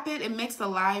you tap it, it makes the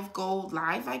live go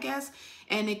live, I guess.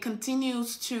 And it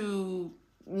continues to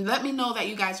let me know that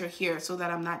you guys are here so that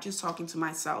I'm not just talking to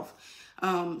myself.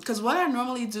 Because what I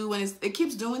normally do when it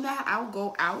keeps doing that, I'll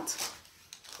go out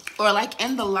or like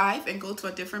end the live and go to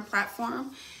a different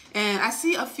platform. And I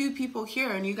see a few people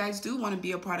here and you guys do want to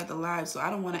be a part of the live, so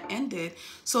I don't want to end it.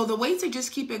 So the way to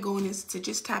just keep it going is to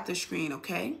just tap the screen,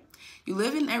 okay? You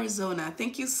live in Arizona.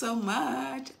 Thank you so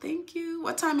much. Thank you.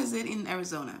 What time is it in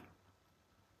Arizona?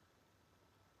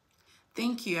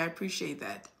 Thank you. I appreciate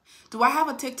that. Do I have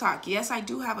a TikTok? Yes, I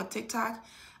do have a TikTok.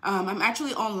 I'm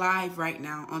actually on live right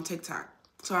now on TikTok.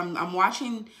 So I'm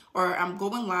watching, or I'm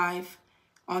going live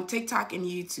on TikTok and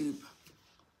YouTube.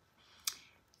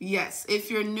 Yes, if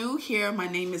you're new here, my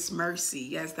name is Mercy.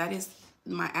 Yes, that is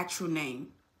my actual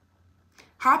name.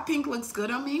 Hot pink looks good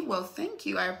on me. Well, thank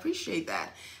you. I appreciate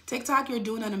that. TikTok, you're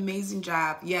doing an amazing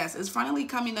job. Yes, it's finally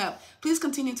coming up. Please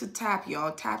continue to tap,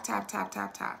 y'all. Tap, tap, tap,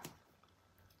 tap, tap.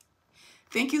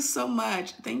 Thank you so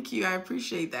much. Thank you. I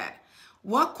appreciate that.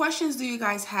 What questions do you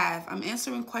guys have? I'm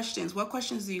answering questions. What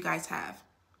questions do you guys have?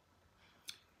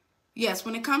 Yes,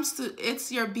 when it comes to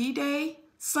it's your B-Day,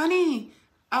 Sunny,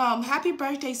 happy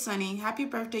birthday, Sunny. Happy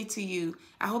birthday to you.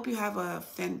 I hope you have a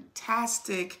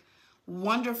fantastic,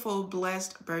 wonderful,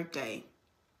 blessed birthday.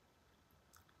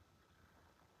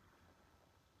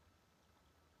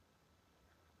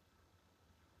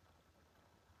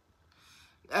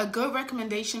 A good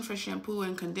recommendation for shampoo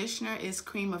and conditioner is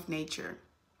Cream of Nature.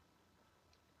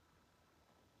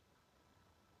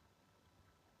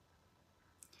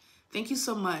 Thank you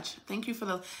so much. Thank you for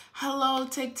the hello,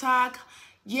 TikTok.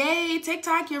 Yay,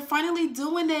 TikTok, you're finally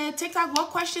doing it. TikTok, what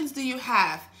questions do you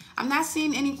have? I'm not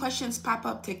seeing any questions pop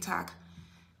up, TikTok.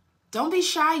 Don't be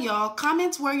shy, y'all.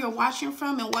 Comment where you're watching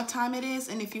from and what time it is,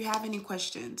 and if you have any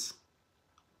questions.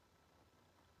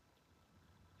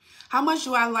 How much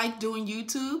do I like doing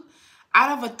YouTube?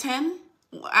 Out of a 10,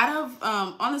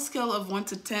 on a scale of 1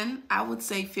 to 10, I would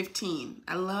say 15.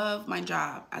 I love my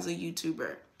job as a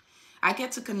YouTuber. I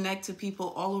get to connect to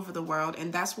people all over the world,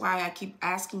 and that's why I keep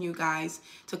asking you guys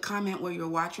to comment where you're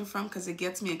watching from, because it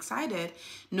gets me excited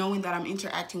knowing that I'm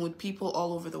interacting with people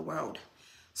all over the world.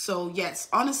 So yes,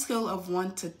 on a scale of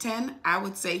 1 to 10, I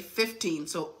would say 15.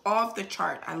 So off the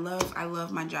chart. I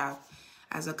love my job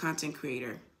as a content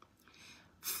creator.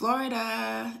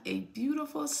 Florida, a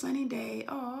beautiful sunny day.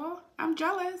 Oh, I'm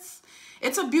jealous.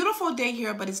 It's a beautiful day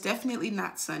here, but it's definitely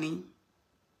not sunny.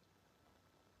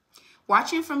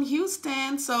 Watching from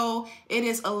Houston, so it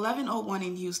is 11:01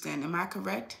 in Houston. Am I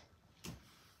correct?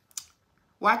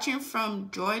 Watching from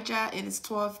Georgia, it is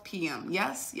 12 p.m.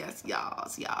 Yes, yes,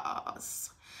 yes.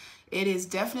 It is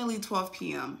definitely 12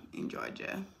 p.m. in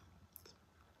Georgia.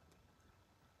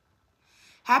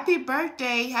 Happy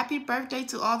birthday. Happy birthday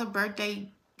to all the birthday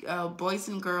boys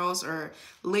and girls, or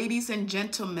ladies and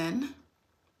gentlemen.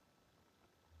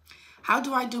 How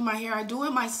do I do my hair? I do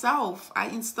it myself. I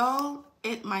install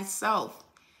it myself.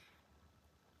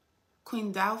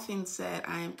 Queen Dolphin said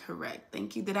I am correct.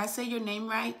 Thank you. Did I say your name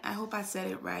right? I hope I said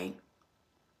it right.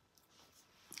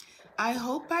 I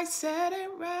hope I said it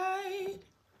right.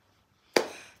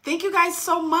 Thank you guys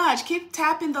so much. Keep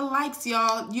tapping the likes,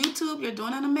 y'all. YouTube, you're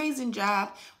doing an amazing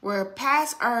job. We're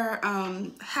past our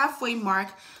halfway mark.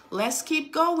 Let's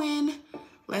keep going.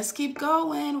 Let's keep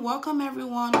going. Welcome,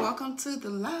 everyone. Welcome to the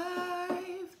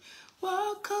live.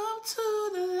 Welcome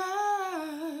to the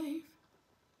live.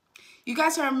 You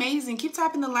guys are amazing. Keep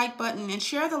tapping the like button and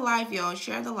share the live, y'all.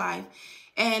 Share the live.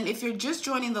 And if you're just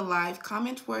joining the live,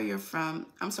 comment where you're from.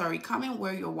 I'm sorry, comment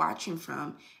where you're watching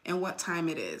from and what time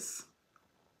it is.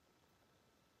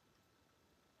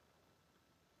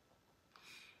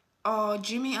 Oh,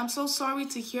 Jimmy, I'm so sorry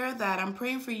to hear that. I'm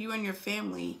praying for you and your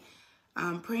family.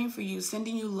 I'm praying for you,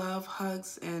 sending you love,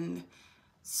 hugs, and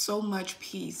so much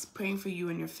peace. Praying for you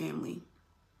and your family.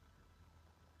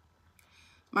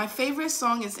 My favorite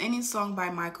song is any song by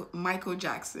Michael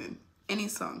Jackson. Any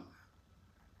song.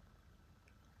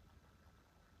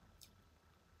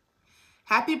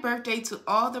 Happy birthday to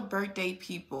all the birthday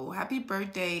people. Happy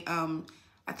birthday.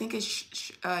 I think it's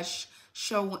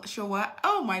show what?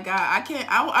 Oh my God, I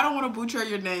can't. I don't want to butcher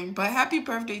your name, but happy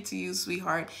birthday to you,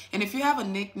 sweetheart. And if you have a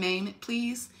nickname,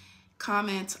 please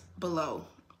comment below,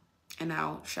 and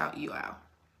I'll shout you out.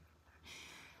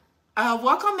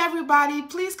 Welcome everybody.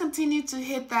 Please continue to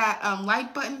hit that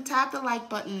like button. Tap the like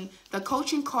button. The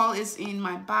coaching call is in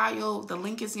my bio. The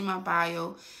link is in my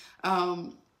bio.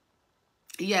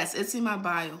 Yes, it's in my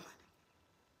bio.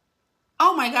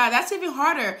 Oh my God, that's even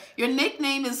harder. Your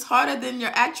nickname is harder than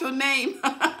your actual name.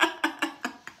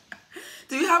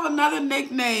 Do you have another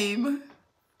nickname?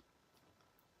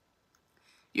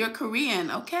 You're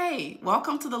Korean. Okay,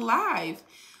 welcome to the live.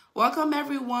 Welcome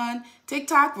everyone.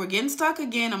 TikTok, we're getting stuck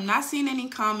again. I'm not seeing any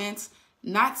comments.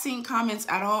 Not seeing comments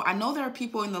at all. I know there are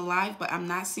people in the live, but I'm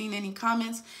not seeing any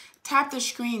comments. Tap the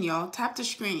screen, y'all. Tap the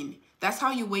screen. That's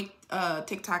how you wake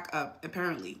TikTok up,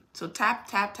 apparently. So tap,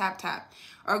 tap, tap, tap.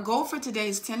 Our goal for today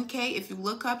is 10K. If you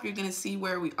look up, you're going to see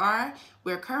where we are.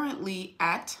 We're currently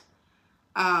at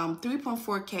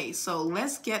 3.4K. So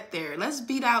let's get there. Let's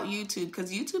beat out YouTube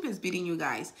because YouTube is beating you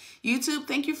guys. YouTube,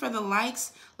 thank you for the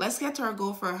likes. Let's get to our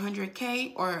goal for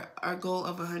 100K or our goal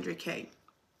of 100K.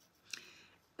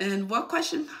 And what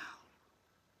question?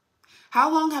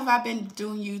 How long have I been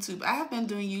doing YouTube? I have been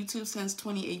doing YouTube since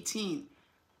 2018.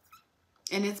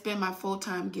 And it's been my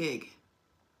full-time gig.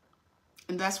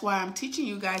 And that's why I'm teaching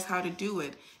you guys how to do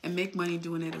it and make money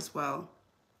doing it as well.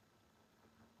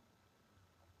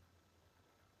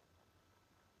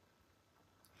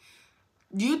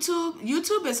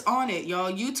 YouTube is on it,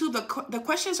 y'all. YouTube, the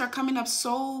questions are coming up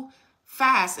so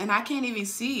fast and I can't even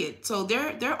see it. So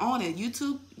they're on it.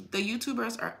 YouTube, the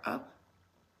YouTubers are up.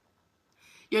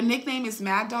 Your nickname is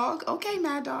Mad Dog? Okay,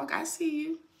 Mad Dog, I see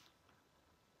you.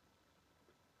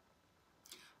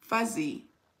 Fuzzy.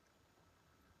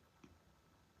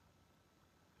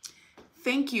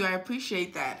 Thank you. I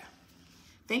appreciate that.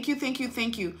 Thank you, thank you,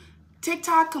 thank you.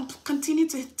 TikTok, continue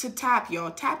to tap,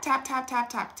 y'all. Tap, tap, tap, tap,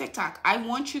 tap. TikTok, I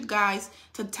want you guys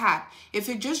to tap. If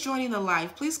you're just joining the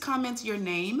live, please comment your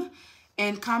name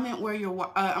and comment where you're,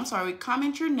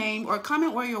 comment your name or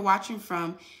comment where you're watching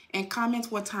from and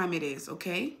comment what time it is,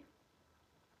 okay?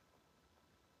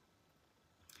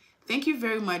 Thank you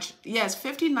very much. Yes,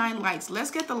 59 likes. Let's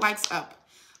get the likes up.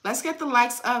 Let's get the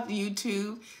likes up,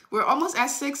 YouTube. We're almost at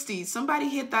 60. Somebody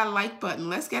hit that like button.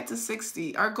 Let's get to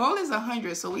 60. Our goal is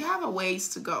 100, so we have a ways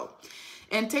to go.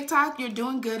 And TikTok, you're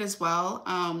doing good as well.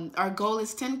 Our goal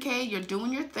is 10K. You're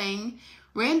doing your thing.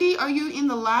 Randy, are you in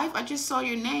the live? I just saw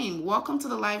your name. Welcome to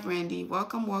the live, Randy.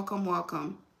 Welcome, welcome,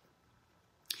 welcome.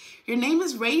 Your name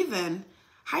is Raven.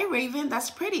 Hi, Raven.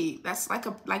 That's pretty. That's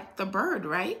like the bird,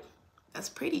 right? That's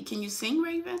pretty. Can you sing,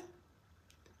 Raven?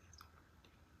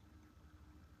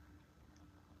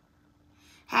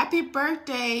 Happy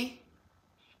birthday,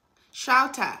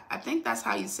 Shouta. I think that's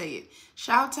how you say it.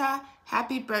 Shouta,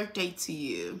 happy birthday to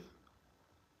you.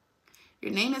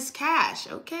 Your name is Cash.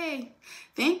 Okay.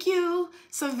 Thank you.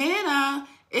 Savannah,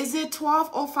 is it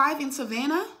 12:05 in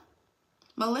Savannah?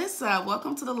 Melissa,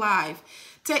 welcome to the live.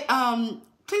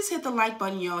 Please hit the like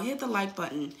button, y'all. Hit the like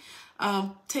button.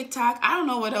 TikTok, I don't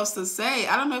know what else to say.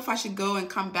 I don't know if I should go and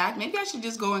come back. Maybe I should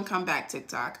just go and come back,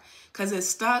 TikTok, because it's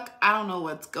stuck. I don't know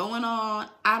what's going on.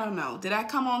 I don't know. Did I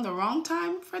come on the wrong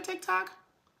time for TikTok?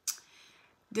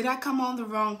 Did I come on the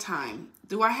wrong time?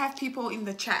 Do I have people in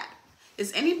the chat?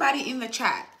 Is anybody in the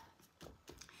chat?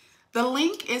 The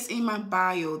link is in my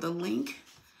bio. The link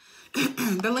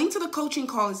the link to the coaching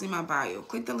call is in my bio.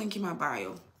 Click the link in my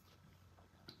bio.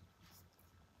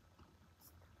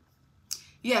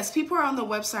 Yes, people are on the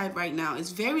website right now.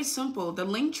 It's very simple. The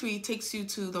link tree takes you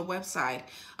to the website.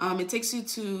 It takes you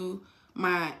to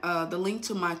my the link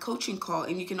to my coaching call,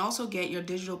 and you can also get your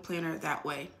digital planner that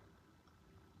way.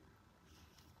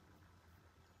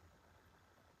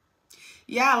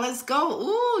 Yeah, let's go.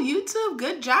 Ooh, YouTube,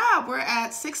 good job. We're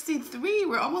at 63.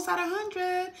 We're almost at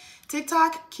 100.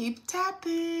 TikTok, keep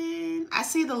tapping. I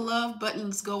see the love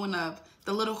buttons going up,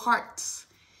 the little hearts.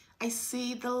 I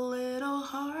see the little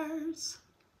hearts.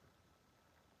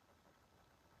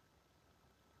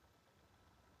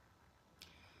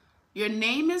 Your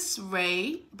name is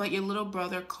Ray, but your little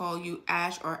brother call you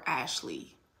Ash or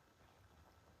Ashley.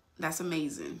 That's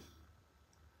amazing.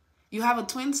 You have a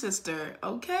twin sister.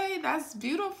 Okay, that's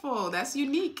beautiful. That's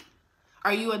unique.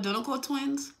 Are you identical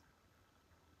twins?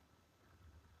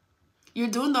 You're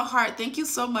doing the heart. Thank you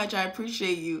so much. I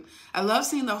appreciate you. I love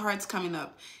seeing the hearts coming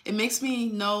up. It makes me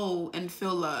know and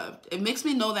feel loved. It makes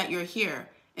me know that you're here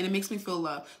and it makes me feel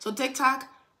love. So TikTok,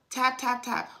 tap, tap,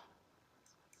 tap.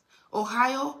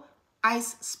 Ohio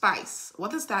Ice Spice.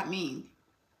 What does that mean?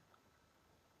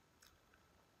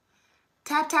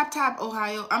 Tap, tap, tap,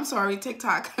 Ohio. I'm sorry,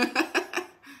 TikTok.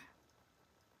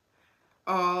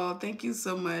 Oh, thank you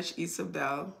so much,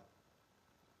 Isabel.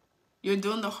 You're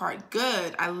doing the heart.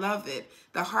 Good. I love it.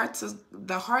 The hearts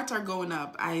are going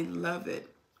up. I love it.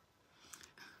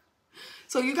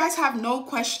 So you guys have no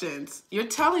questions. You're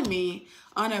telling me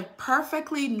on a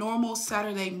perfectly normal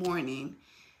Saturday morning,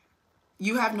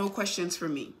 you have no questions for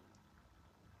me.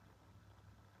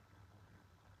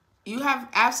 You have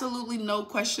absolutely no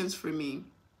questions for me.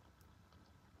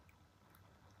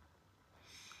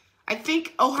 I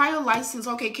think Ohio license.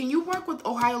 Okay, can you work with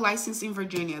Ohio license in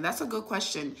Virginia? That's a good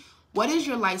question. What is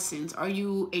your license? Are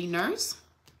you a nurse?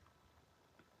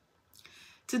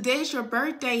 Today's your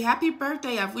birthday. Happy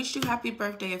birthday. I've wished you happy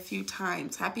birthday a few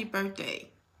times. Happy birthday.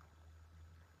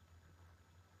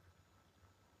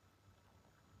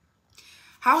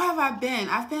 How have I been?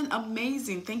 I've been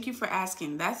amazing. Thank you for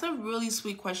asking. That's a really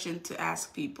sweet question to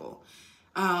ask people.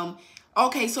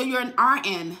 Okay, so you're an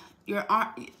RN.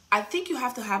 I think you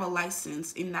have to have a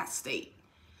license in that state.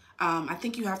 I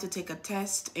think you have to take a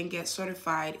test and get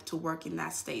certified to work in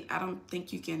that state. I don't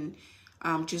think you can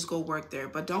just go work there.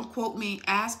 But don't quote me.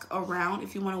 Ask around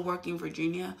if you want to work in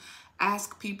Virginia.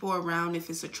 Ask people around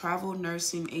if it's a travel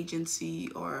nursing agency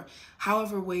or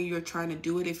however way you're trying to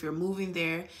do it. If you're moving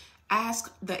there,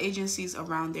 ask the agencies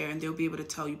around there and they'll be able to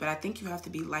tell you. But I think you have to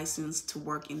be licensed to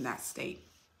work in that state.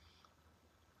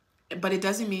 But it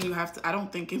doesn't mean you have to, I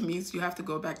don't think it means you have to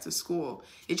go back to school.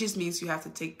 It just means you have to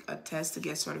take a test to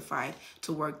get certified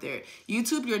to work there.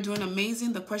 YouTube, you're doing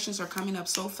amazing. The questions are coming up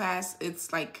so fast.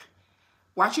 It's like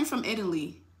watching from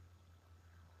Italy.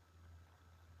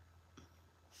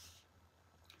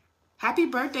 Happy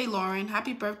birthday, Lauren.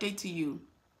 Happy birthday to you.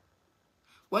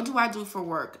 What do I do for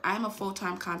work? I am a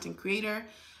full-time content creator,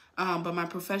 but my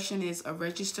profession is a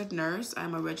registered nurse.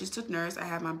 I'm a registered nurse. I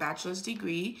have my bachelor's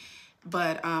degree.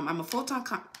 But I'm a full-time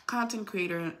content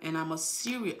creator and I'm a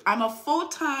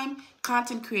full-time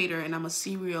content creator and I'm a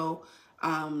serial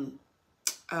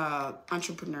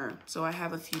entrepreneur. So I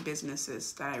have a few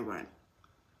businesses that I run.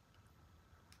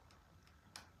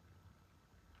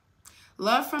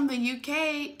 Love from the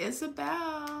UK,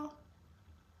 Isabel.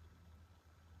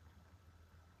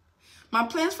 My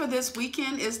plans for this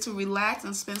weekend is to relax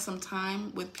and spend some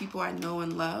time with people I know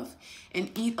and love and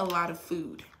eat a lot of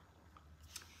food.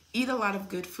 Eat a lot of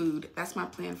good food. That's my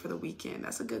plan for the weekend.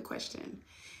 That's a good question.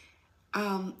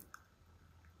 Queena,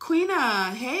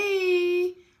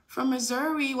 hey, from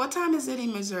Missouri. What time is it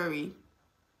in Missouri?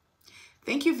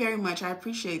 Thank you very much. I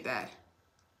appreciate that.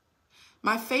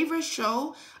 My favorite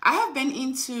show, I have been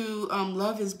into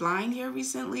Love is Blind here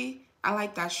recently. I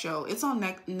like that show. It's on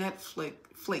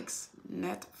Netflix.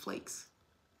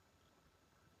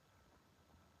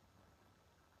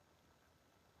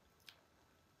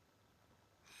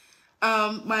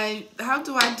 How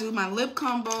do I do my lip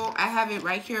combo? I have it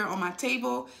right here on my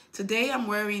table. Today I'm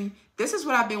wearing, this is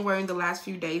what I've been wearing the last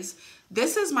few days.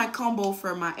 This is my combo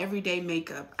for my everyday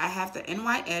makeup. I have the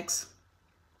NYX.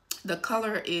 The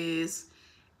color is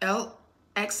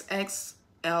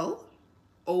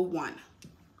LXXL01.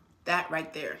 That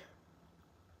right there.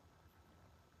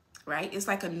 Right? It's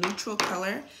like a neutral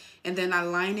color. And then I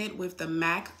line it with the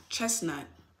MAC Chestnut.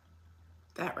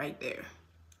 That right there.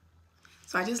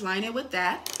 So I just line it with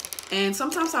that. And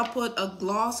sometimes I'll put a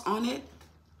gloss on it.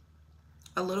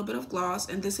 A little bit of gloss.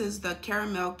 And this is the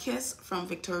Caramel Kiss from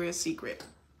Victoria's Secret.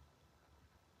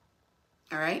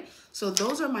 All right. So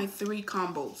those are my 3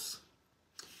 combos.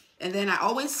 And then I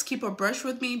always keep a brush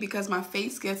with me because my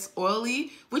face gets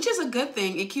oily, which is a good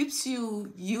thing. It keeps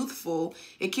you youthful.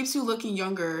 It keeps you looking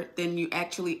younger than you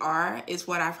actually are, is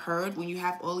what I've heard when you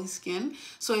have oily skin.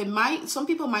 So some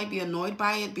people might be annoyed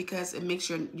by it because it makes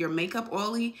your makeup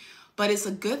oily, but it's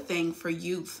a good thing for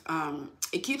youth.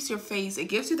 It keeps your face, it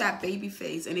gives you that baby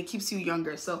face and it keeps you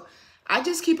younger. So I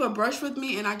just keep a brush with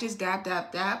me and I just dab,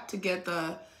 dab, dab to get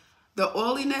the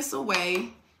oiliness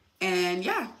away. And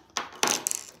yeah.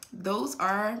 Those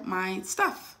are my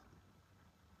stuff.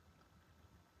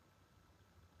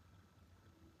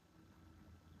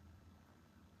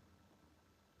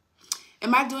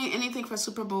 Am I doing anything for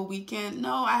Super Bowl weekend?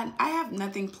 No, I have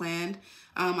nothing planned.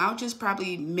 I'll just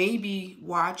probably maybe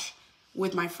watch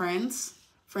with my friends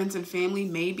and family,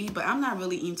 maybe. But I'm not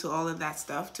really into all of that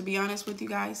stuff, to be honest with you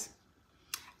guys.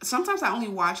 Sometimes I only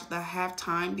watch the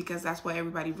halftime because that's what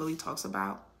everybody really talks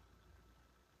about.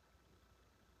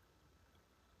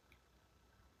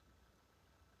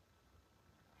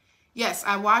 Yes,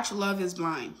 I watch Love is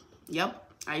Blind.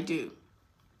 Yep, I do.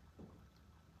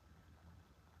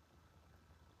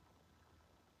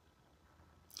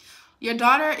 Your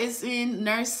daughter is in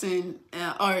nursing,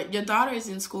 or your daughter is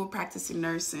in school practicing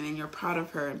nursing, and you're proud of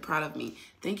her and proud of me.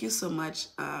 Thank you so much,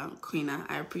 Queena.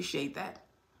 I appreciate that.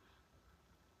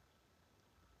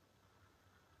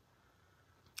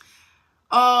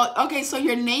 Oh, okay. So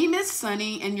your name is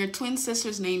Sunny, and your twin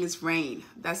sister's name is Rain.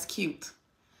 That's cute.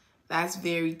 That's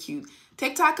very cute.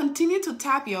 TikTok, continue to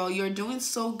tap, y'all. You're doing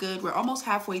so good. We're almost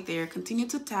halfway there. Continue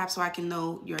to tap so I can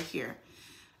know you're here.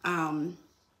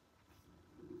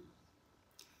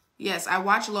 Yes, I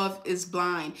watch Love is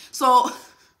Blind. So,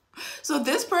 so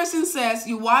this person says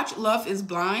you watch Love is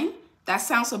Blind. That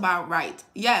sounds about right.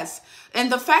 Yes.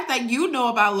 And the fact that you know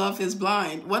about Love is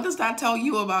Blind, what does that tell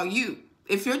you about you?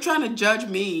 If you're trying to judge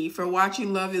me for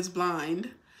watching Love is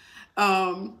Blind,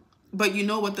 but you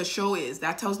know what the show is,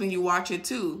 that tells me you watch it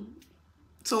too.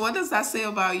 So what does that say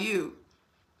about you?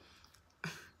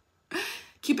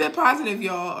 Keep it positive,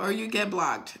 y'all, or you get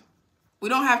blocked. We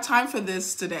don't have time for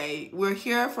this today. We're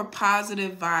here for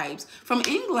positive vibes. From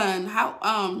England,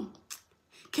 how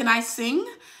can I sing?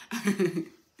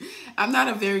 I'm not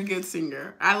a very good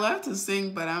singer. I love to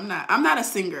sing, but I'm not a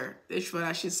singer, is what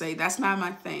I should say. That's not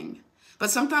my thing.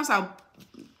 But sometimes I'll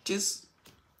just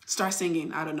start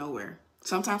singing out of nowhere.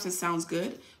 Sometimes it sounds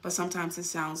good, but sometimes it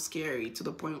sounds scary to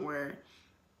the point where,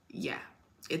 yeah,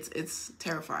 it's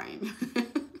terrifying.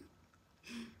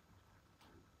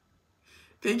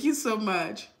 Thank you so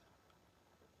much.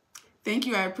 Thank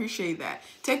you. I appreciate that.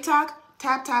 TikTok,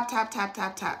 tap, tap, tap, tap,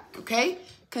 tap, tap. Okay?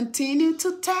 Continue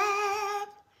to tap.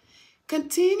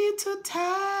 Continue to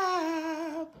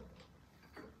tap.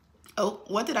 Oh,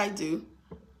 what did I do?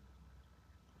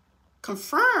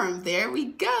 Confirm. There we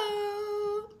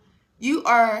go. You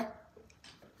are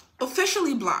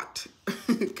officially blocked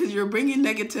because you're bringing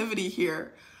negativity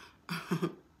here.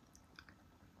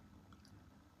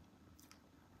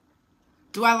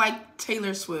 Do I like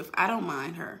Taylor Swift? I don't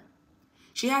mind her.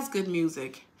 She has good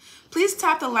music. Please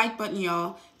tap the like button,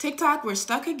 y'all. TikTok, we're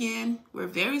stuck again. We're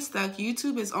very stuck.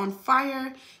 YouTube is on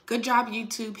fire. Good job,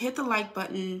 YouTube. Hit the like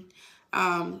button.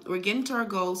 We're getting to our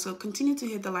goal, so continue to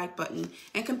hit the like button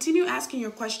and continue asking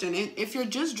your question. And if you're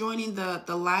just joining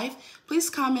the live, please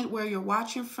comment where you're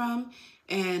watching from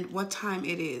and what time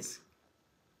it is.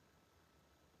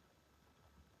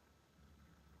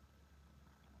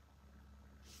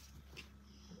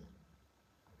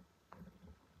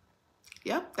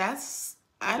 Yep,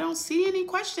 I don't see any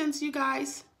questions, you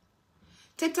guys.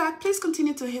 TikTok, please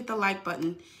continue to hit the like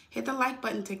button. Hit the like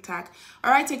button, TikTok. All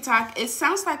right, TikTok, it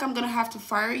sounds like I'm going to have to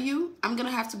fire you. I'm going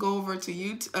to have to go over to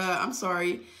YouTube. I'm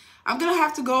sorry. I'm going to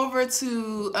have to go over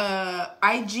to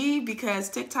IG because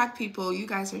TikTok people, you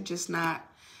guys are just not,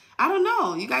 I don't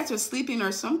know. You guys are sleeping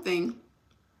or something.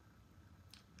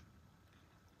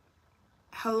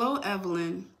 Hello,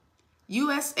 Evelyn.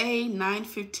 USA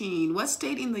 915. What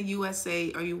state in the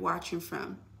USA are you watching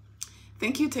from?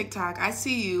 Thank you, TikTok. I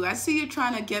see you. I see you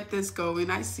trying to get this going.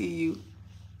 I see you.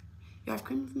 You have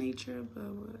cream of nature, but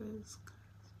was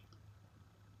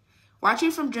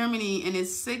watching from Germany, and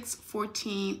it's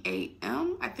 6:14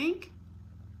 a.m. I think.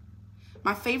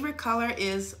 My favorite color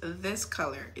is this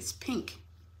color. It's pink.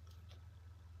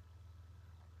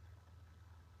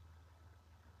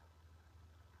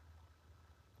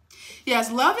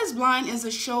 Yes, Love is Blind is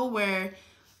a show where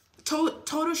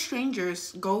total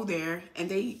strangers go there and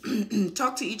they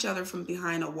talk to each other from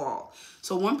behind a wall.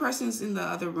 So one person is in the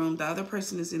other room, the other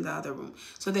person is in the other room.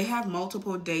 So they have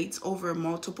multiple dates over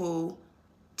multiple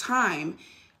time.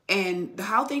 And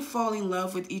how they fall in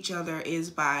love with each other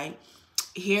is by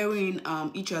hearing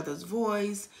each other's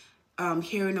voice,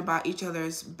 hearing about each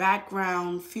other's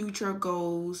background, future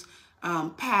goals,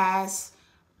 past,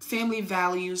 family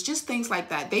values, just things like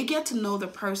that. They get to know the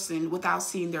person without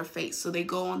seeing their face. So they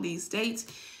go on these dates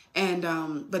and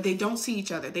but they don't see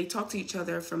each other. They talk to each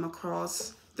other from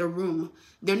across the room.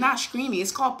 They're not screaming.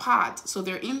 It's called pods. So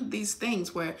they're in these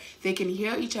things where they can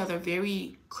hear each other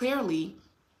very clearly,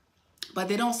 but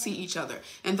they don't see each other.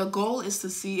 And the goal is to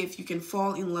see if you can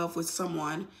fall in love with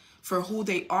someone for who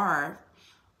they are,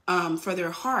 for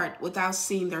their heart, without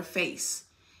seeing their face.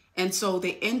 And so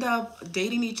they end up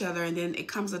dating each other, and then it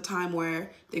comes a time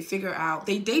where they figure out,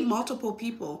 they date multiple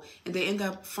people, and they end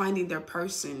up finding their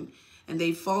person, and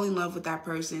they fall in love with that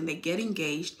person, they get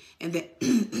engaged, and then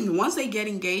once they get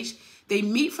engaged, they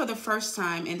meet for the first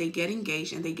time, and they get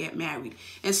engaged, and they get married.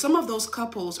 And some of those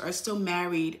couples are still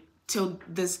married till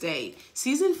this day.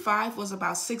 Season 5 was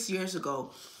about 6 years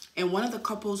ago. And one of the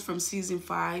couples from season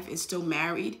 5 is still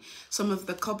married. Some of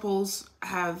the couples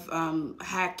have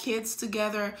had kids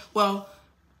together. Well,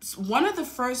 one of the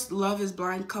first Love is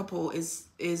Blind couple is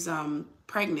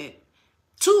pregnant.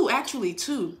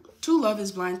 Two. two Love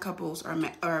is Blind couples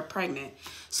are pregnant.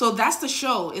 So that's the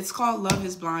show. It's called Love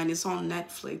is Blind. It's on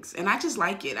Netflix. And I just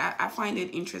like it. I find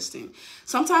it interesting.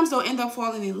 Sometimes they'll end up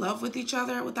falling in love with each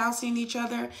other without seeing each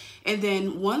other. And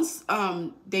then once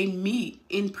they meet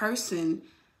in person,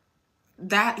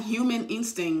 that human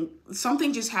instinct,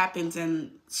 something just happens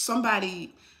and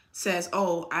somebody says,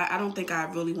 oh, I don't think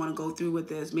I really want to go through with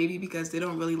this. Maybe because they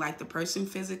don't really like the person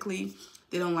physically.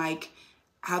 They don't like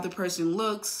how the person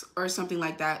looks or something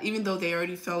like that, even though they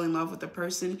already fell in love with the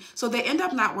person. So they end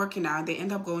up not working out. They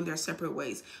end up going their separate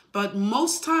ways. But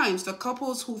most times, the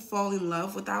couples who fall in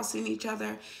love without seeing each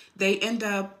other, they end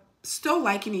up still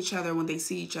liking each other when they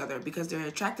see each other because they're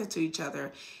attracted to each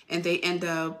other, and they end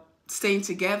up staying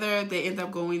together. They end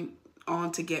up going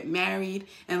on to get married.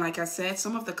 And like I said,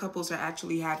 some of the couples are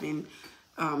actually having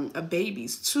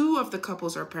babies. Two of the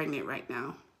couples are pregnant right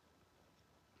now.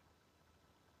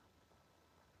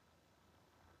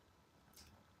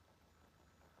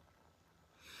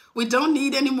 We don't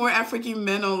need any more African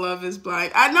men on Love is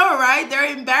Blind. I know, right?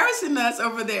 They're embarrassing us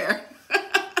over there.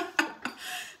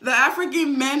 The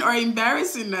African men are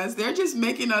embarrassing us. They're just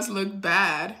making us look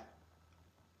bad.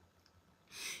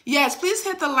 Yes, please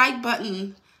hit the like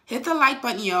button. Hit the like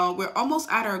button, y'all. We're almost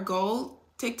at our goal.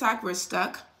 TikTok, we're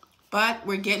stuck, but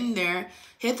we're getting there.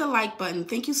 Hit the like button.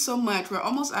 Thank you so much. We're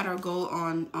almost at our goal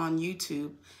on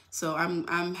YouTube. So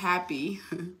I'm happy.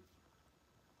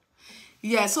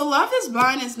 Yeah, so Love is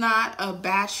Blind is not a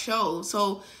bad show.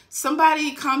 So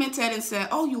somebody commented and said,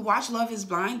 oh, you watch Love is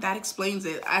Blind? That explains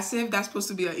it. As if that's supposed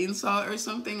to be an insult or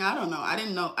something. I don't know. I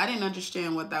didn't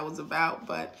understand what that was about,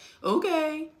 but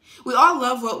okay. We all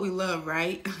love what we love,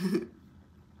 right?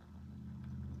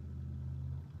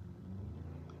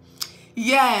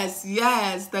 Yes,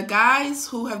 yes. The guys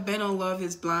who have been on Love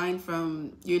is Blind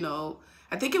from,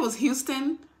 I think it was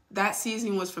Houston. That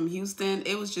season was from Houston.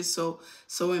 It was just so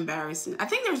embarrassing. I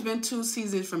think there's been 2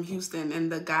 seasons from Houston,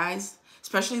 and the guys,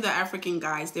 especially the African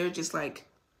guys, they're just like,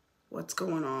 what's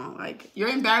going on? Like, you're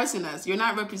embarrassing us. You're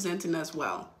not representing us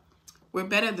well. We're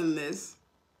better than this.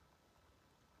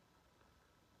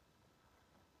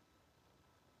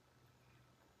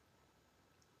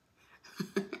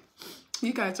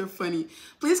 You guys are funny.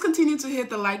 Please continue to hit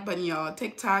the like button, y'all.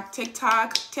 TikTok,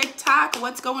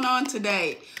 what's going on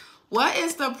today? What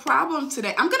is the problem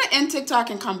today? I'm going to end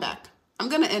TikTok and come back. I'm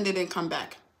going to end it and come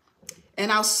back.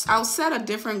 And I'll set a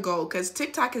different goal because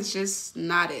TikTok is just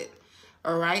not it.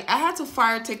 All right. I had to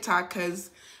fire TikTok because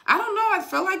I don't know. I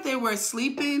felt like they were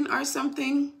sleeping or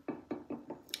something.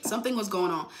 Something was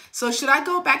going on. So should I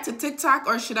go back to TikTok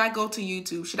or should I go to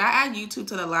YouTube? Should I add YouTube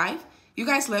to the live? You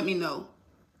guys let me know.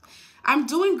 I'm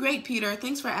doing great, Peter.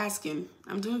 Thanks for asking.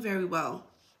 I'm doing very well.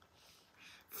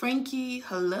 Frankie,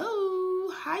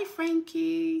 hello. Hi,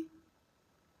 Frankie.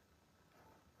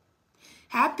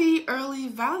 Happy early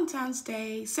Valentine's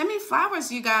Day. Send me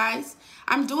flowers, you guys.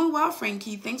 I'm doing well,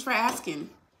 Frankie. Thanks for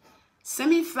asking. Send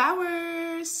me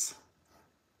flowers.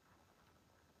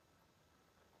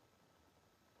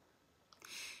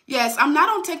 Yes, I'm not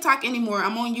on TikTok anymore.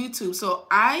 I'm on YouTube. So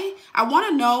I want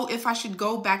to know if I should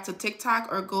go back to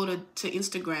TikTok or go to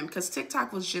Instagram because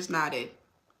TikTok was just not it.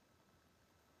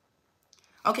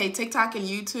 Okay, TikTok and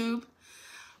YouTube.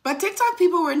 But TikTok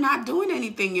people were not doing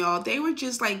anything, y'all. They were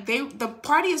just like, the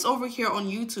party is over here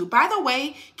on YouTube. By the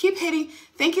way, keep hitting.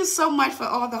 Thank you so much for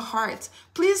all the hearts.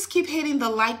 Please keep hitting the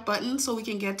like button so we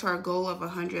can get to our goal of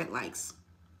 100 likes.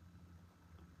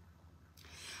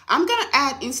 I'm going to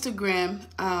add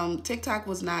Instagram. TikTok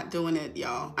was not doing it,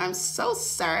 y'all. I'm so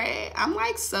sorry. I'm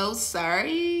like so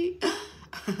sorry.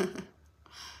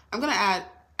 I'm going to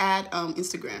add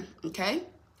Instagram, okay?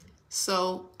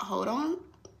 So hold on.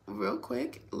 Real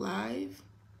quick, live.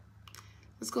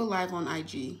 Let's go live on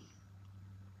IG.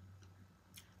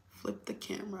 Flip the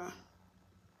camera.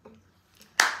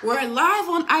 We're live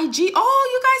on IG. Oh,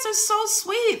 you guys are so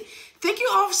sweet. Thank you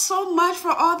all so much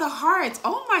for all the hearts.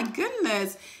 Oh my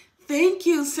goodness. Thank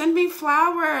you. Send me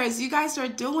flowers. You guys are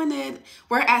doing it.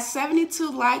 We're at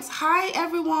 72 likes. Hi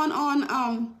everyone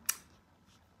on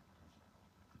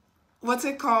what's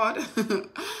it called?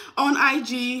 On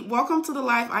IG. Welcome to the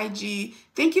live IG.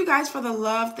 Thank you guys for the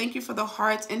love. Thank you for the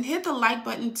hearts. And hit the like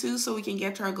button too so we can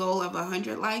get to our goal of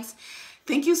 100 likes.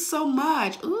 Thank you so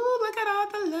much. Ooh, look at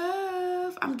all the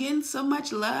love. I'm getting so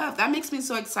much love. That makes me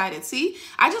so excited. See,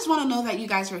 I just want to know that you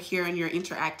guys are here and you're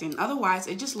interacting. Otherwise,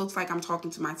 it just looks like I'm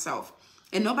talking to myself.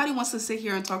 And nobody wants to sit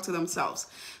here and talk to themselves.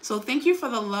 So thank you for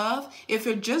the love. If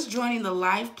you're just joining the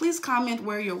live, please comment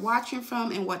where you're watching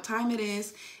from and what time it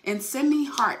is. And send me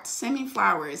hearts, send me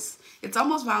flowers. It's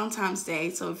almost Valentine's Day.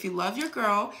 So if you love your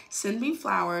girl, send me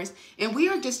flowers. And we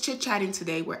are just chit-chatting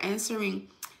today. We're answering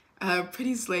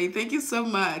Pretty Slay, thank you so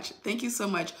much. Thank you so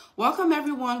much. Welcome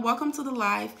everyone. Welcome to the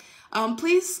live.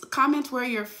 Please comment where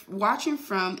you're watching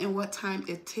from and what time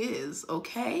it is.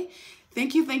 Okay.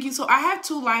 Thank you. Thank you. So I have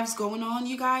two lives going on,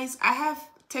 you guys. I have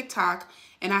TikTok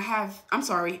and I'm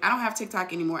sorry, I don't have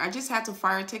TikTok anymore. I just had to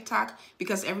fire TikTok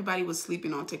because everybody was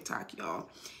sleeping on TikTok, y'all.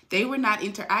 They were not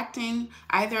interacting.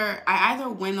 I either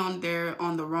went on there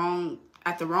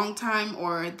at the wrong time,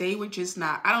 or they were just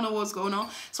not. I don't know what's going on.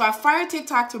 So I fired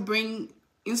TikTok to bring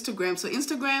Instagram. So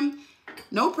Instagram,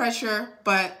 no pressure,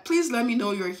 but please let me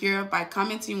know you're here by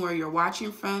commenting where you're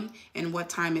watching from and what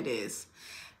time it is.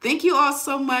 Thank you all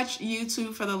so much,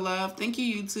 YouTube, for the love. Thank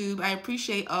you, YouTube. I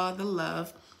appreciate all the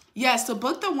love. Yes, to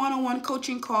book the one-on-one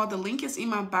coaching call, the link is in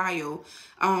my bio.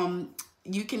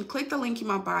 You can click the link in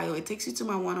my bio. It takes you to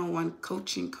my one-on-one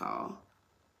coaching call.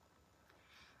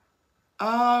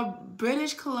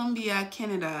 British Columbia,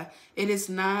 Canada. It is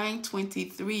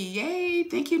 9:23. Yay.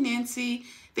 Thank you, Nancy.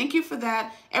 Thank you for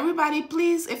that. Everybody,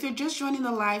 please, if you're just joining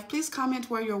the live, please comment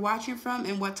where you're watching from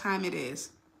and what time it is.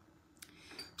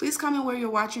 Please comment where you're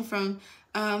watching from.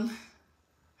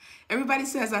 Everybody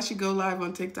says I should go live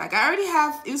on TikTok. I already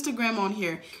have Instagram on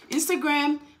here.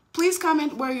 Instagram, please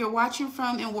comment where you're watching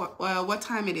from and what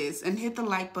time it is, and hit the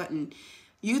like button.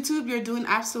 YouTube, you're doing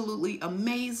absolutely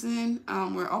amazing.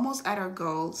 We're almost at our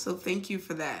goal, so thank you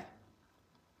for that.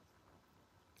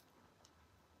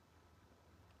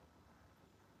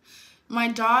 My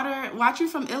daughter, watching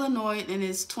from Illinois, and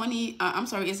it's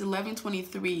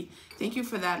 11:23. Thank you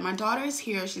for that. My daughter is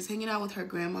here. She's hanging out with her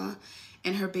grandma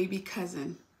and her baby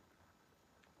cousin.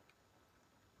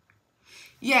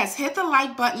 Yes, hit the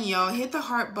like button, y'all. Hit the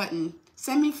heart button.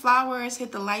 Send me flowers.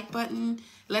 Hit the like button.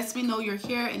 Lets me know you're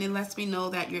here, and it lets me know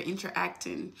that you're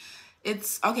interacting.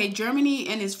 It's okay, Germany,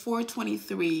 and it's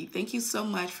 4:23. Thank you so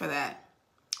much for that.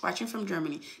 Watching from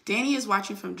Germany. Danny is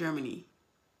watching from Germany.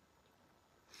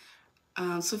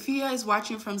 Sophia is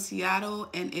watching from Seattle,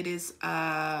 and it is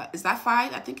that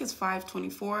 5? I think it's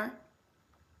 5:24.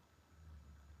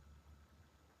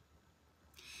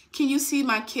 Can you see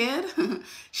my kid?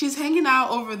 She's hanging out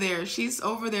over there. She's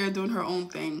over there doing her own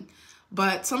thing.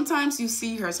 But sometimes you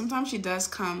see her. Sometimes she does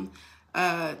come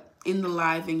in the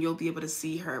live, and you'll be able to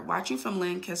see her. Watching from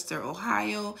Lancaster,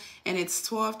 Ohio, and it's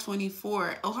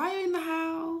 12:24. Ohio in the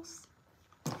house.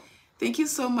 Thank you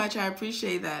so much. I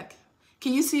appreciate that.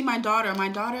 Can you see my daughter? My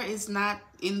daughter is not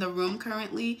in the room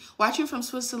currently. Watching from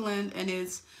Switzerland, and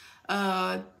it's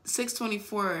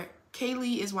 6:24.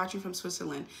 Kaylee is watching from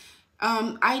Switzerland.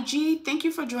 IG, thank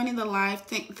you for joining the live.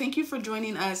 Thank you for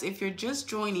joining us. If you're just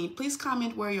joining, please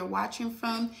comment where you're watching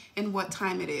from and what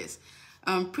time it is.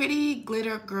 Pretty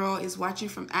Glitter Girl is watching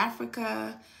from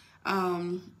Africa.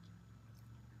 I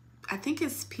think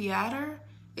it's Piotr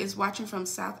is watching from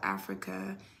South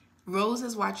Africa. Rose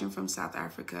is watching from South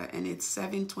Africa, and it's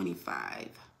 7:25.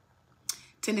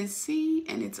 Tennessee,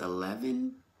 and it's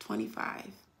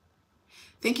 11:25.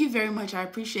 Thank you very much. I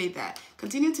appreciate that.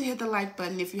 Continue to hit the like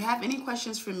button. If you have any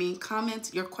questions for me,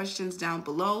 comment your questions down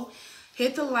below.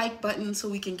 Hit the like button so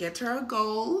we can get to our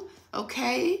goal,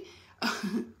 okay?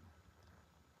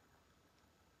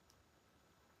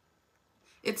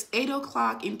 It's 8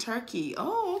 o'clock in Turkey.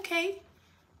 Oh, okay.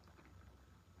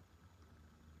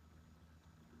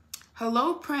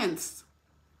 Hello, Prince.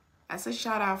 That's a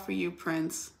shout out for you,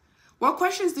 Prince. What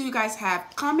questions do you guys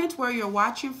have? Comment where you're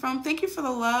watching from. Thank you for the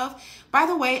love. By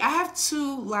the way, I have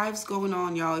two lives going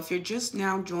on, y'all. If you're just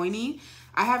now joining,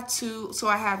 I have two. So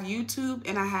I have YouTube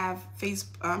and I have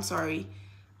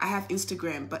I have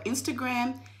Instagram. But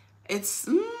Instagram, it's,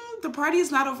 the party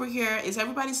is not over here. Is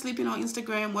everybody sleeping on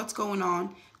Instagram? What's going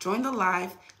on? Join the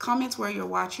live. Comment where you're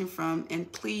watching from.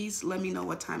 And please let me know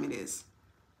what time it is.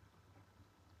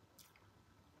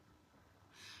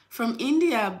 From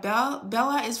India,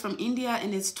 Bella is from India,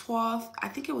 and it's 12, I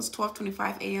think it was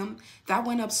 12:25 a.m. That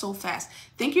went up so fast.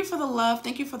 Thank you for the love.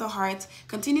 Thank you for the hearts.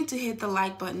 Continue to hit the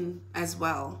like button as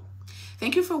well.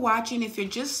 Thank you for watching. If you're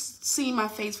just seeing my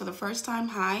face for the first time,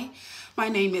 hi. My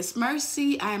name is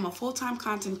Mercy. I am a full-time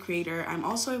content creator. I'm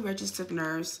also a registered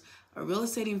nurse, a real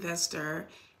estate investor,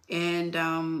 and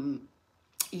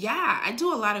yeah, I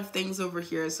do a lot of things over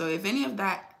here. So if any of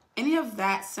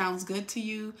that sounds good to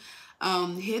you,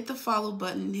 hit the follow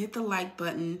button, hit the like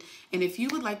button. And if you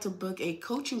would like to book a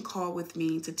coaching call with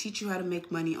me to teach you how to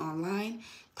make money online,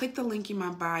 click the link in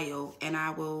my bio and I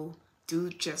will do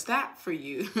just that for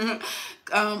you.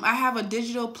 I have a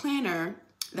digital planner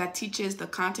that teaches the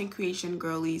content creation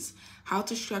girlies how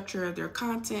to structure their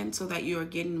content so that you are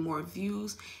getting more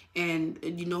views and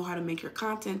you know how to make your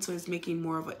content so it's making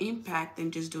more of an impact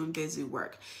than just doing busy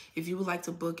work. If you would like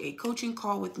to book a coaching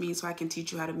call with me so I can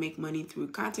teach you how to make money through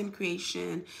content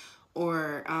creation,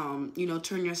 or you know,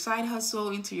 turn your side hustle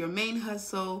into your main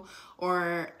hustle,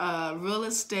 or real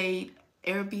estate,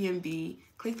 Airbnb,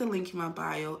 click the link in my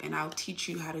bio and I'll teach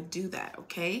you how to do that,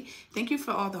 okay? Thank you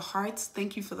for all the hearts.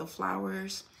 Thank you for the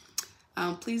flowers.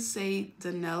 Please say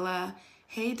Danella.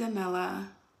 Hey, Danella.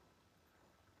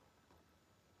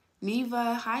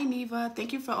 Neva, hi Neva.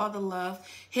 Thank you for all the love.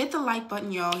 Hit the like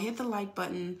button, y'all. Hit the like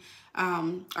button.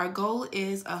 Our goal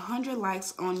is 100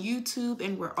 likes on YouTube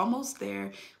and we're almost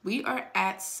there. We are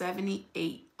at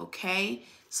 78, okay?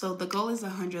 So the goal is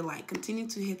 100 likes. Continue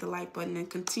to hit the like button and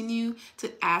continue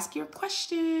to ask your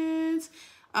questions.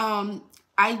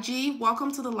 IG,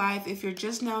 welcome to the live. If you're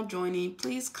just now joining,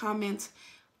 please comment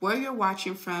where you're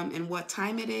watching from and what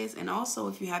time it is. And also,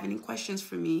 if you have any questions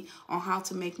for me on how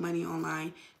to make money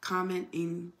online, comment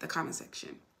in the comment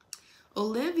section.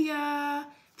 Olivia,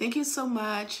 thank you so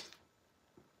much.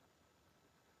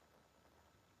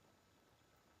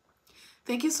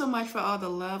 Thank you so much for all the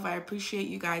love. I appreciate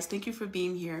you guys. Thank you for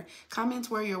being here. Comment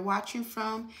where you're watching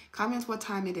from, comment what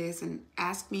time it is, and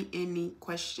ask me any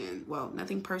question. Well,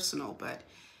 nothing personal, but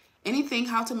anything,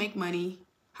 how to make money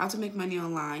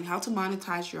online, how to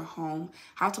monetize your home,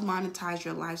 how to monetize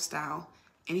your lifestyle,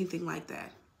 anything like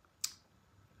that.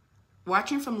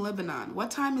 Watching from Lebanon,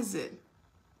 what time is it?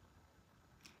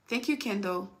 Thank you,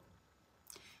 Kendall.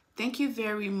 Thank you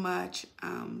very much.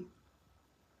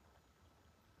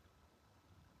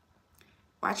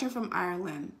 Watching from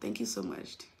Ireland, thank you so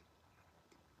much.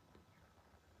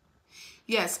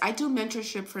 Yes, I do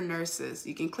mentorship for nurses.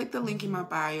 You can click the link in my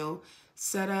bio,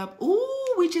 set up.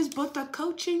 Ooh, we just booked a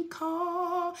coaching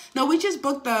call. No, we just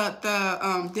booked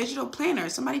the digital planner.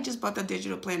 Somebody just bought the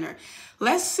digital planner.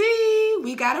 Let's see.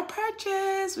 We got a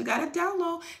purchase. We got a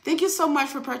download. Thank you so much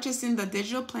for purchasing the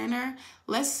digital planner.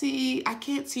 Let's see. I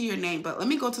can't see your name, but let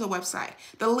me go to the website.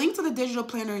 The link to the digital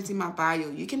planner is in my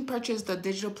bio. You can purchase the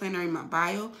digital planner in my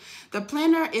bio. The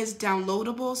planner is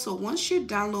downloadable. So once you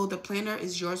download the planner,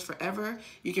 it's yours forever.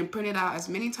 You can print it out as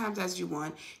many times as you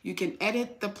want. You can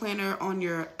edit the planner on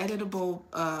your editable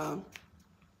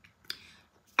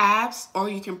apps, or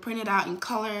you can print it out in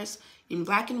colors, in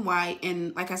black and white,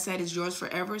 and like I said, it's yours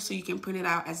forever, so you can print it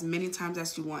out as many times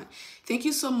as you want. Thank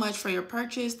you so much for your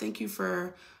purchase. Thank you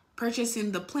for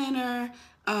purchasing the planner.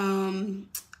 I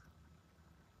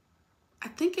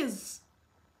think it's,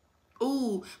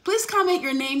 ooh, please comment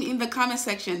your name in the comment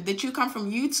section. Did you come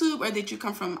from YouTube or did you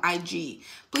come from IG?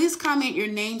 Please comment your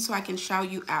name so I can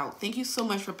shout you out. Thank you so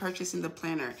much for purchasing the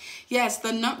planner. Yes,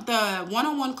 the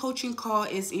one-on-one coaching call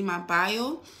is in my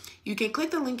bio. You can click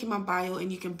the link in my bio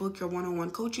and you can book your one-on-one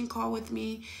coaching call with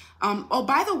me. Oh,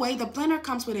 by the way, the planner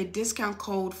comes with a discount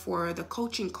code for the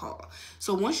coaching call.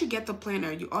 So once you get the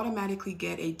planner, you automatically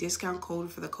get a discount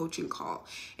code for the coaching call.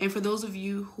 And for those of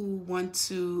you who want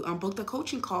to book the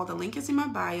coaching call, the link is in my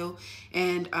bio.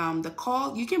 And the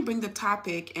call, you can bring the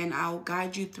topic and I'll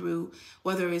guide you through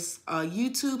whether it's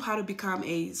YouTube, how to become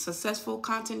a successful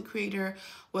content creator,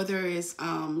 whether it's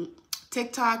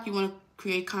TikTok, you want to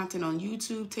create content on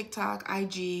YouTube, TikTok,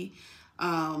 IG,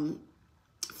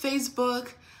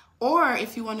 Facebook, or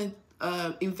if you want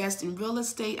to invest in real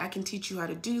estate, I can teach you how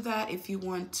to do that. If you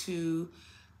want to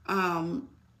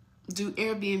do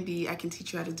Airbnb, I can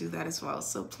teach you how to do that as well.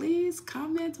 So please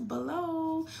comment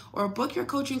below or book your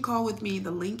coaching call with me.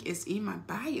 The link is in my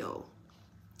bio.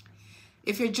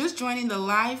 If you're just joining the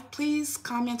live, please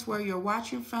comment where you're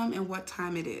watching from and what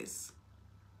time it is.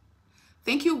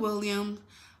 Thank you, William.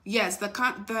 Yes, the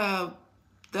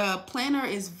planner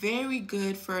is very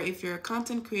good for if you're a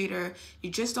content creator, you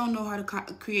just don't know how to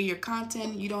create your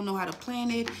content, you don't know how to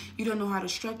plan it, you don't know how to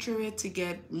structure it to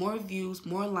get more views,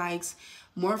 more likes,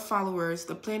 more followers.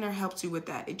 The planner helps you with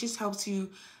that. It just helps you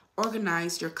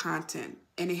organize your content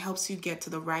and it helps you get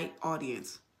to the right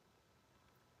audience.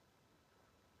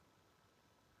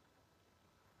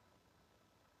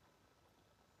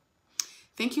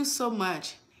 Thank you so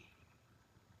much.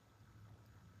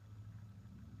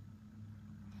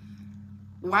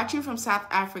 Watching from South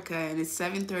Africa and it's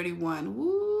 7:31.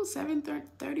 Woo,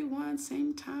 7:31,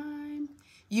 same time.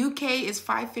 UK is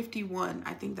 5:51.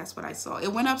 I think that's what I saw.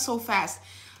 It went up so fast.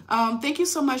 Thank you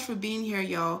so much for being here,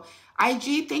 y'all.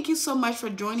 IG, thank you so much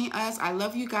for joining us. I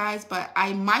love you guys, but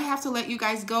I might have to let you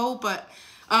guys go, but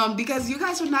because you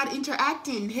guys are not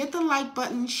interacting. Hit the like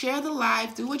button, share the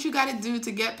live, do what you got to do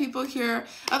to get people here.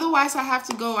 Otherwise, I have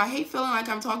to go. I hate feeling like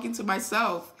I'm talking to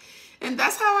myself. And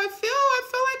that's how I feel. I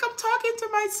feel like I'm talking to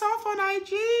myself on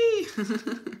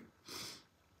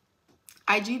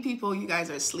IG. IG people, you guys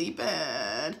are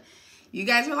sleeping. You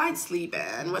guys are like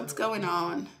sleeping. What's going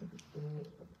on?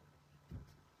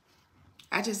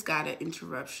 I just got an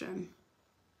interruption.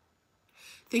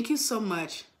 Thank you so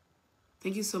much.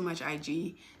 Thank you so much,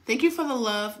 IG. Thank you for the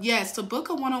love. Yes, to book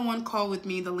a one-on-one call with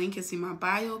me, the link is in my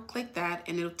bio. Click that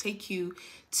and it'll take you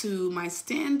to my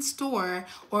Stand store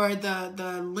or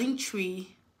the link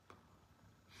tree.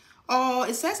 Oh,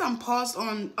 it says I'm paused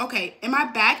on. Okay, am I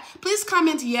back? Please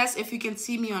comment yes if you can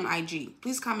see me on IG.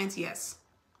 Please comment yes.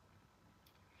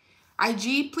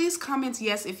 IG, please comment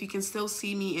yes if you can still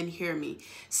see me and hear me.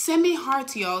 Send me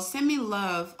hearts, y'all. Send me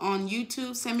love on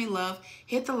YouTube. Send me love.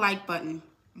 Hit the like button,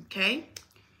 okay?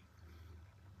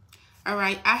 All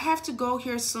right, I have to go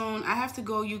here soon. I have to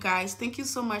go, you guys. Thank you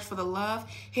so much for the love.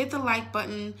 Hit the like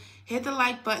button. Hit the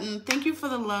like button. Thank you for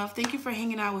the love. Thank you for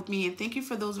hanging out with me. And thank you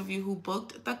for those of you who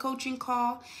booked the coaching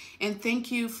call. And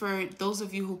thank you for those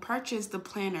of you who purchased the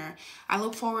planner. I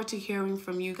look forward to hearing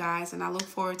from you guys. And I look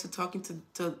forward to talking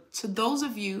to those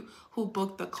of you who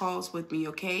booked the calls with me,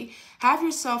 okay? Have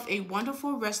yourself a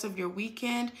wonderful rest of your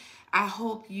weekend. I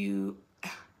hope you...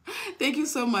 Thank you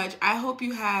so much. I hope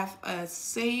you have a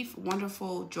safe,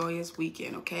 wonderful, joyous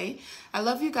weekend, okay? I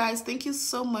love you guys. Thank you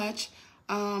so much.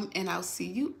 And I'll see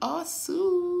you all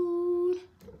soon.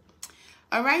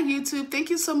 All right, YouTube. Thank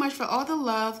you so much for all the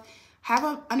love.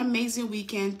 Have an amazing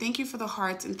weekend. Thank you for the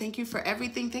hearts and thank you for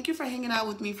everything. Thank you for hanging out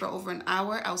with me for over an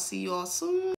hour. I'll see you all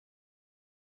soon.